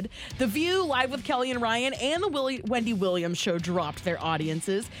eliminated. The View, Live with Kelly and Ryan, and The Wendy Williams Show dropped their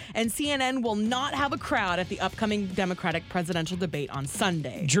audiences. And CNN will not have a crowd at the upcoming Democratic presidential debate on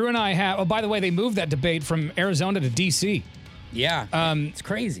Sunday. Drew and I have, by the way, they moved that debate from Arizona to D.C. Yeah, it's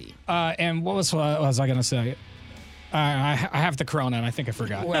crazy. And what was I going to say? I have the corona, and I think I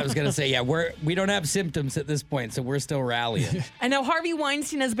forgot. Well, I was going to say, yeah, we don't have symptoms at this point, so we're still rallying. And now Harvey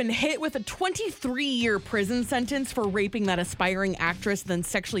Weinstein has been hit with a 23-year prison sentence for raping that aspiring actress, then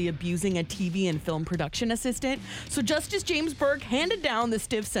sexually abusing a TV and film production assistant. So Justice James Burke handed down the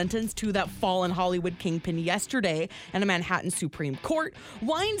stiff sentence to that fallen Hollywood kingpin yesterday in a Manhattan Supreme Court.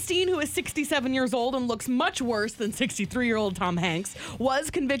 Weinstein, who is 67 years old and looks much worse than 63-year-old Tom Hanks, was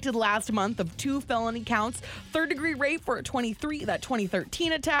convicted last month of 2 felony counts, third-degree rape for a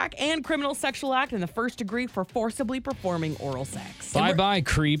 2013 attack, and criminal sexual act in the first degree for forcibly performing oral sex. Bye-bye,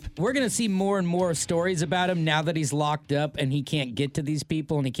 creep. We're going to see more and more stories about him now that he's locked up and he can't get to these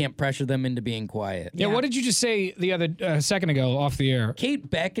people and he can't pressure them into being quiet. Yeah, what did you just say the other second ago off the air? Kate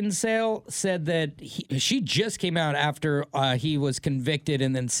Beckinsale said that she just came out after he was convicted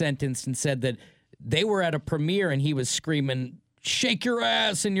and then sentenced and said that they were at a premiere and he was screaming, "Shake your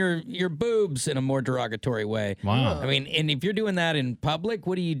ass and your boobs," in a more derogatory way. Wow. I mean, and if you're doing that in public,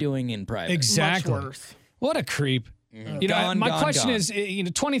 what are you doing in private? Exactly. Much worse. What a creep. Mm-hmm. You know, my question is,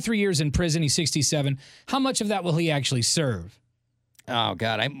 23 years in prison, he's 67. How much of that will he actually serve? Oh,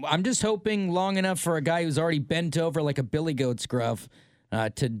 God. I'm just hoping long enough for a guy who's already bent over like a billy goat scruff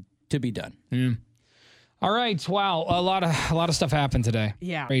to be done. Yeah. All right. Wow. A lot of stuff happened today.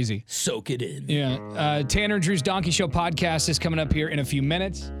 Yeah. Crazy. Soak it in. Yeah. Tanner and Drew's Donkey Show podcast is coming up here in a few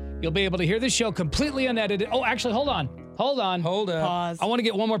minutes. You'll be able to hear this show completely unedited. Oh, actually, hold on. Hold up. Pause. I want to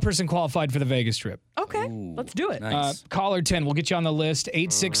get one more person qualified for the Vegas trip. Okay. Let's do it. Nice. Caller 10. We'll get you on the list.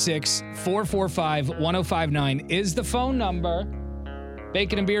 866-445-1059 is the phone number.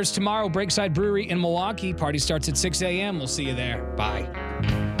 Bacon and Beers tomorrow. Breakside Brewery in Milwaukee. Party starts at 6 a.m. We'll see you there. Bye.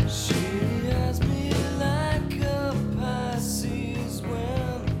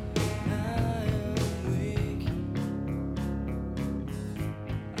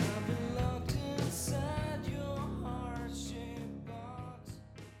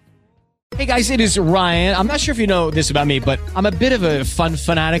 Hey guys, it is Ryan. I'm not sure if you know this about me, but I'm a bit of a fun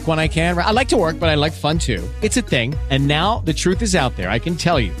fanatic when I can. I like to work, but I like fun too. It's a thing. And now the truth is out there. I can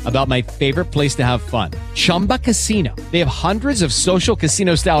tell you about my favorite place to have fun. Chumba Casino. They have hundreds of social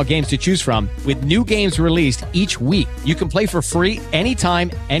casino style games to choose from with new games released each week. You can play for free anytime,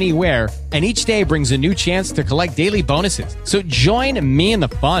 anywhere. And each day brings a new chance to collect daily bonuses. So join me in the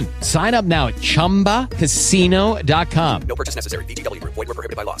fun. Sign up now at ChumbaCasino.com. No purchase necessary. VGW Group. Void where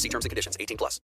prohibited by law. See terms and conditions. 18+.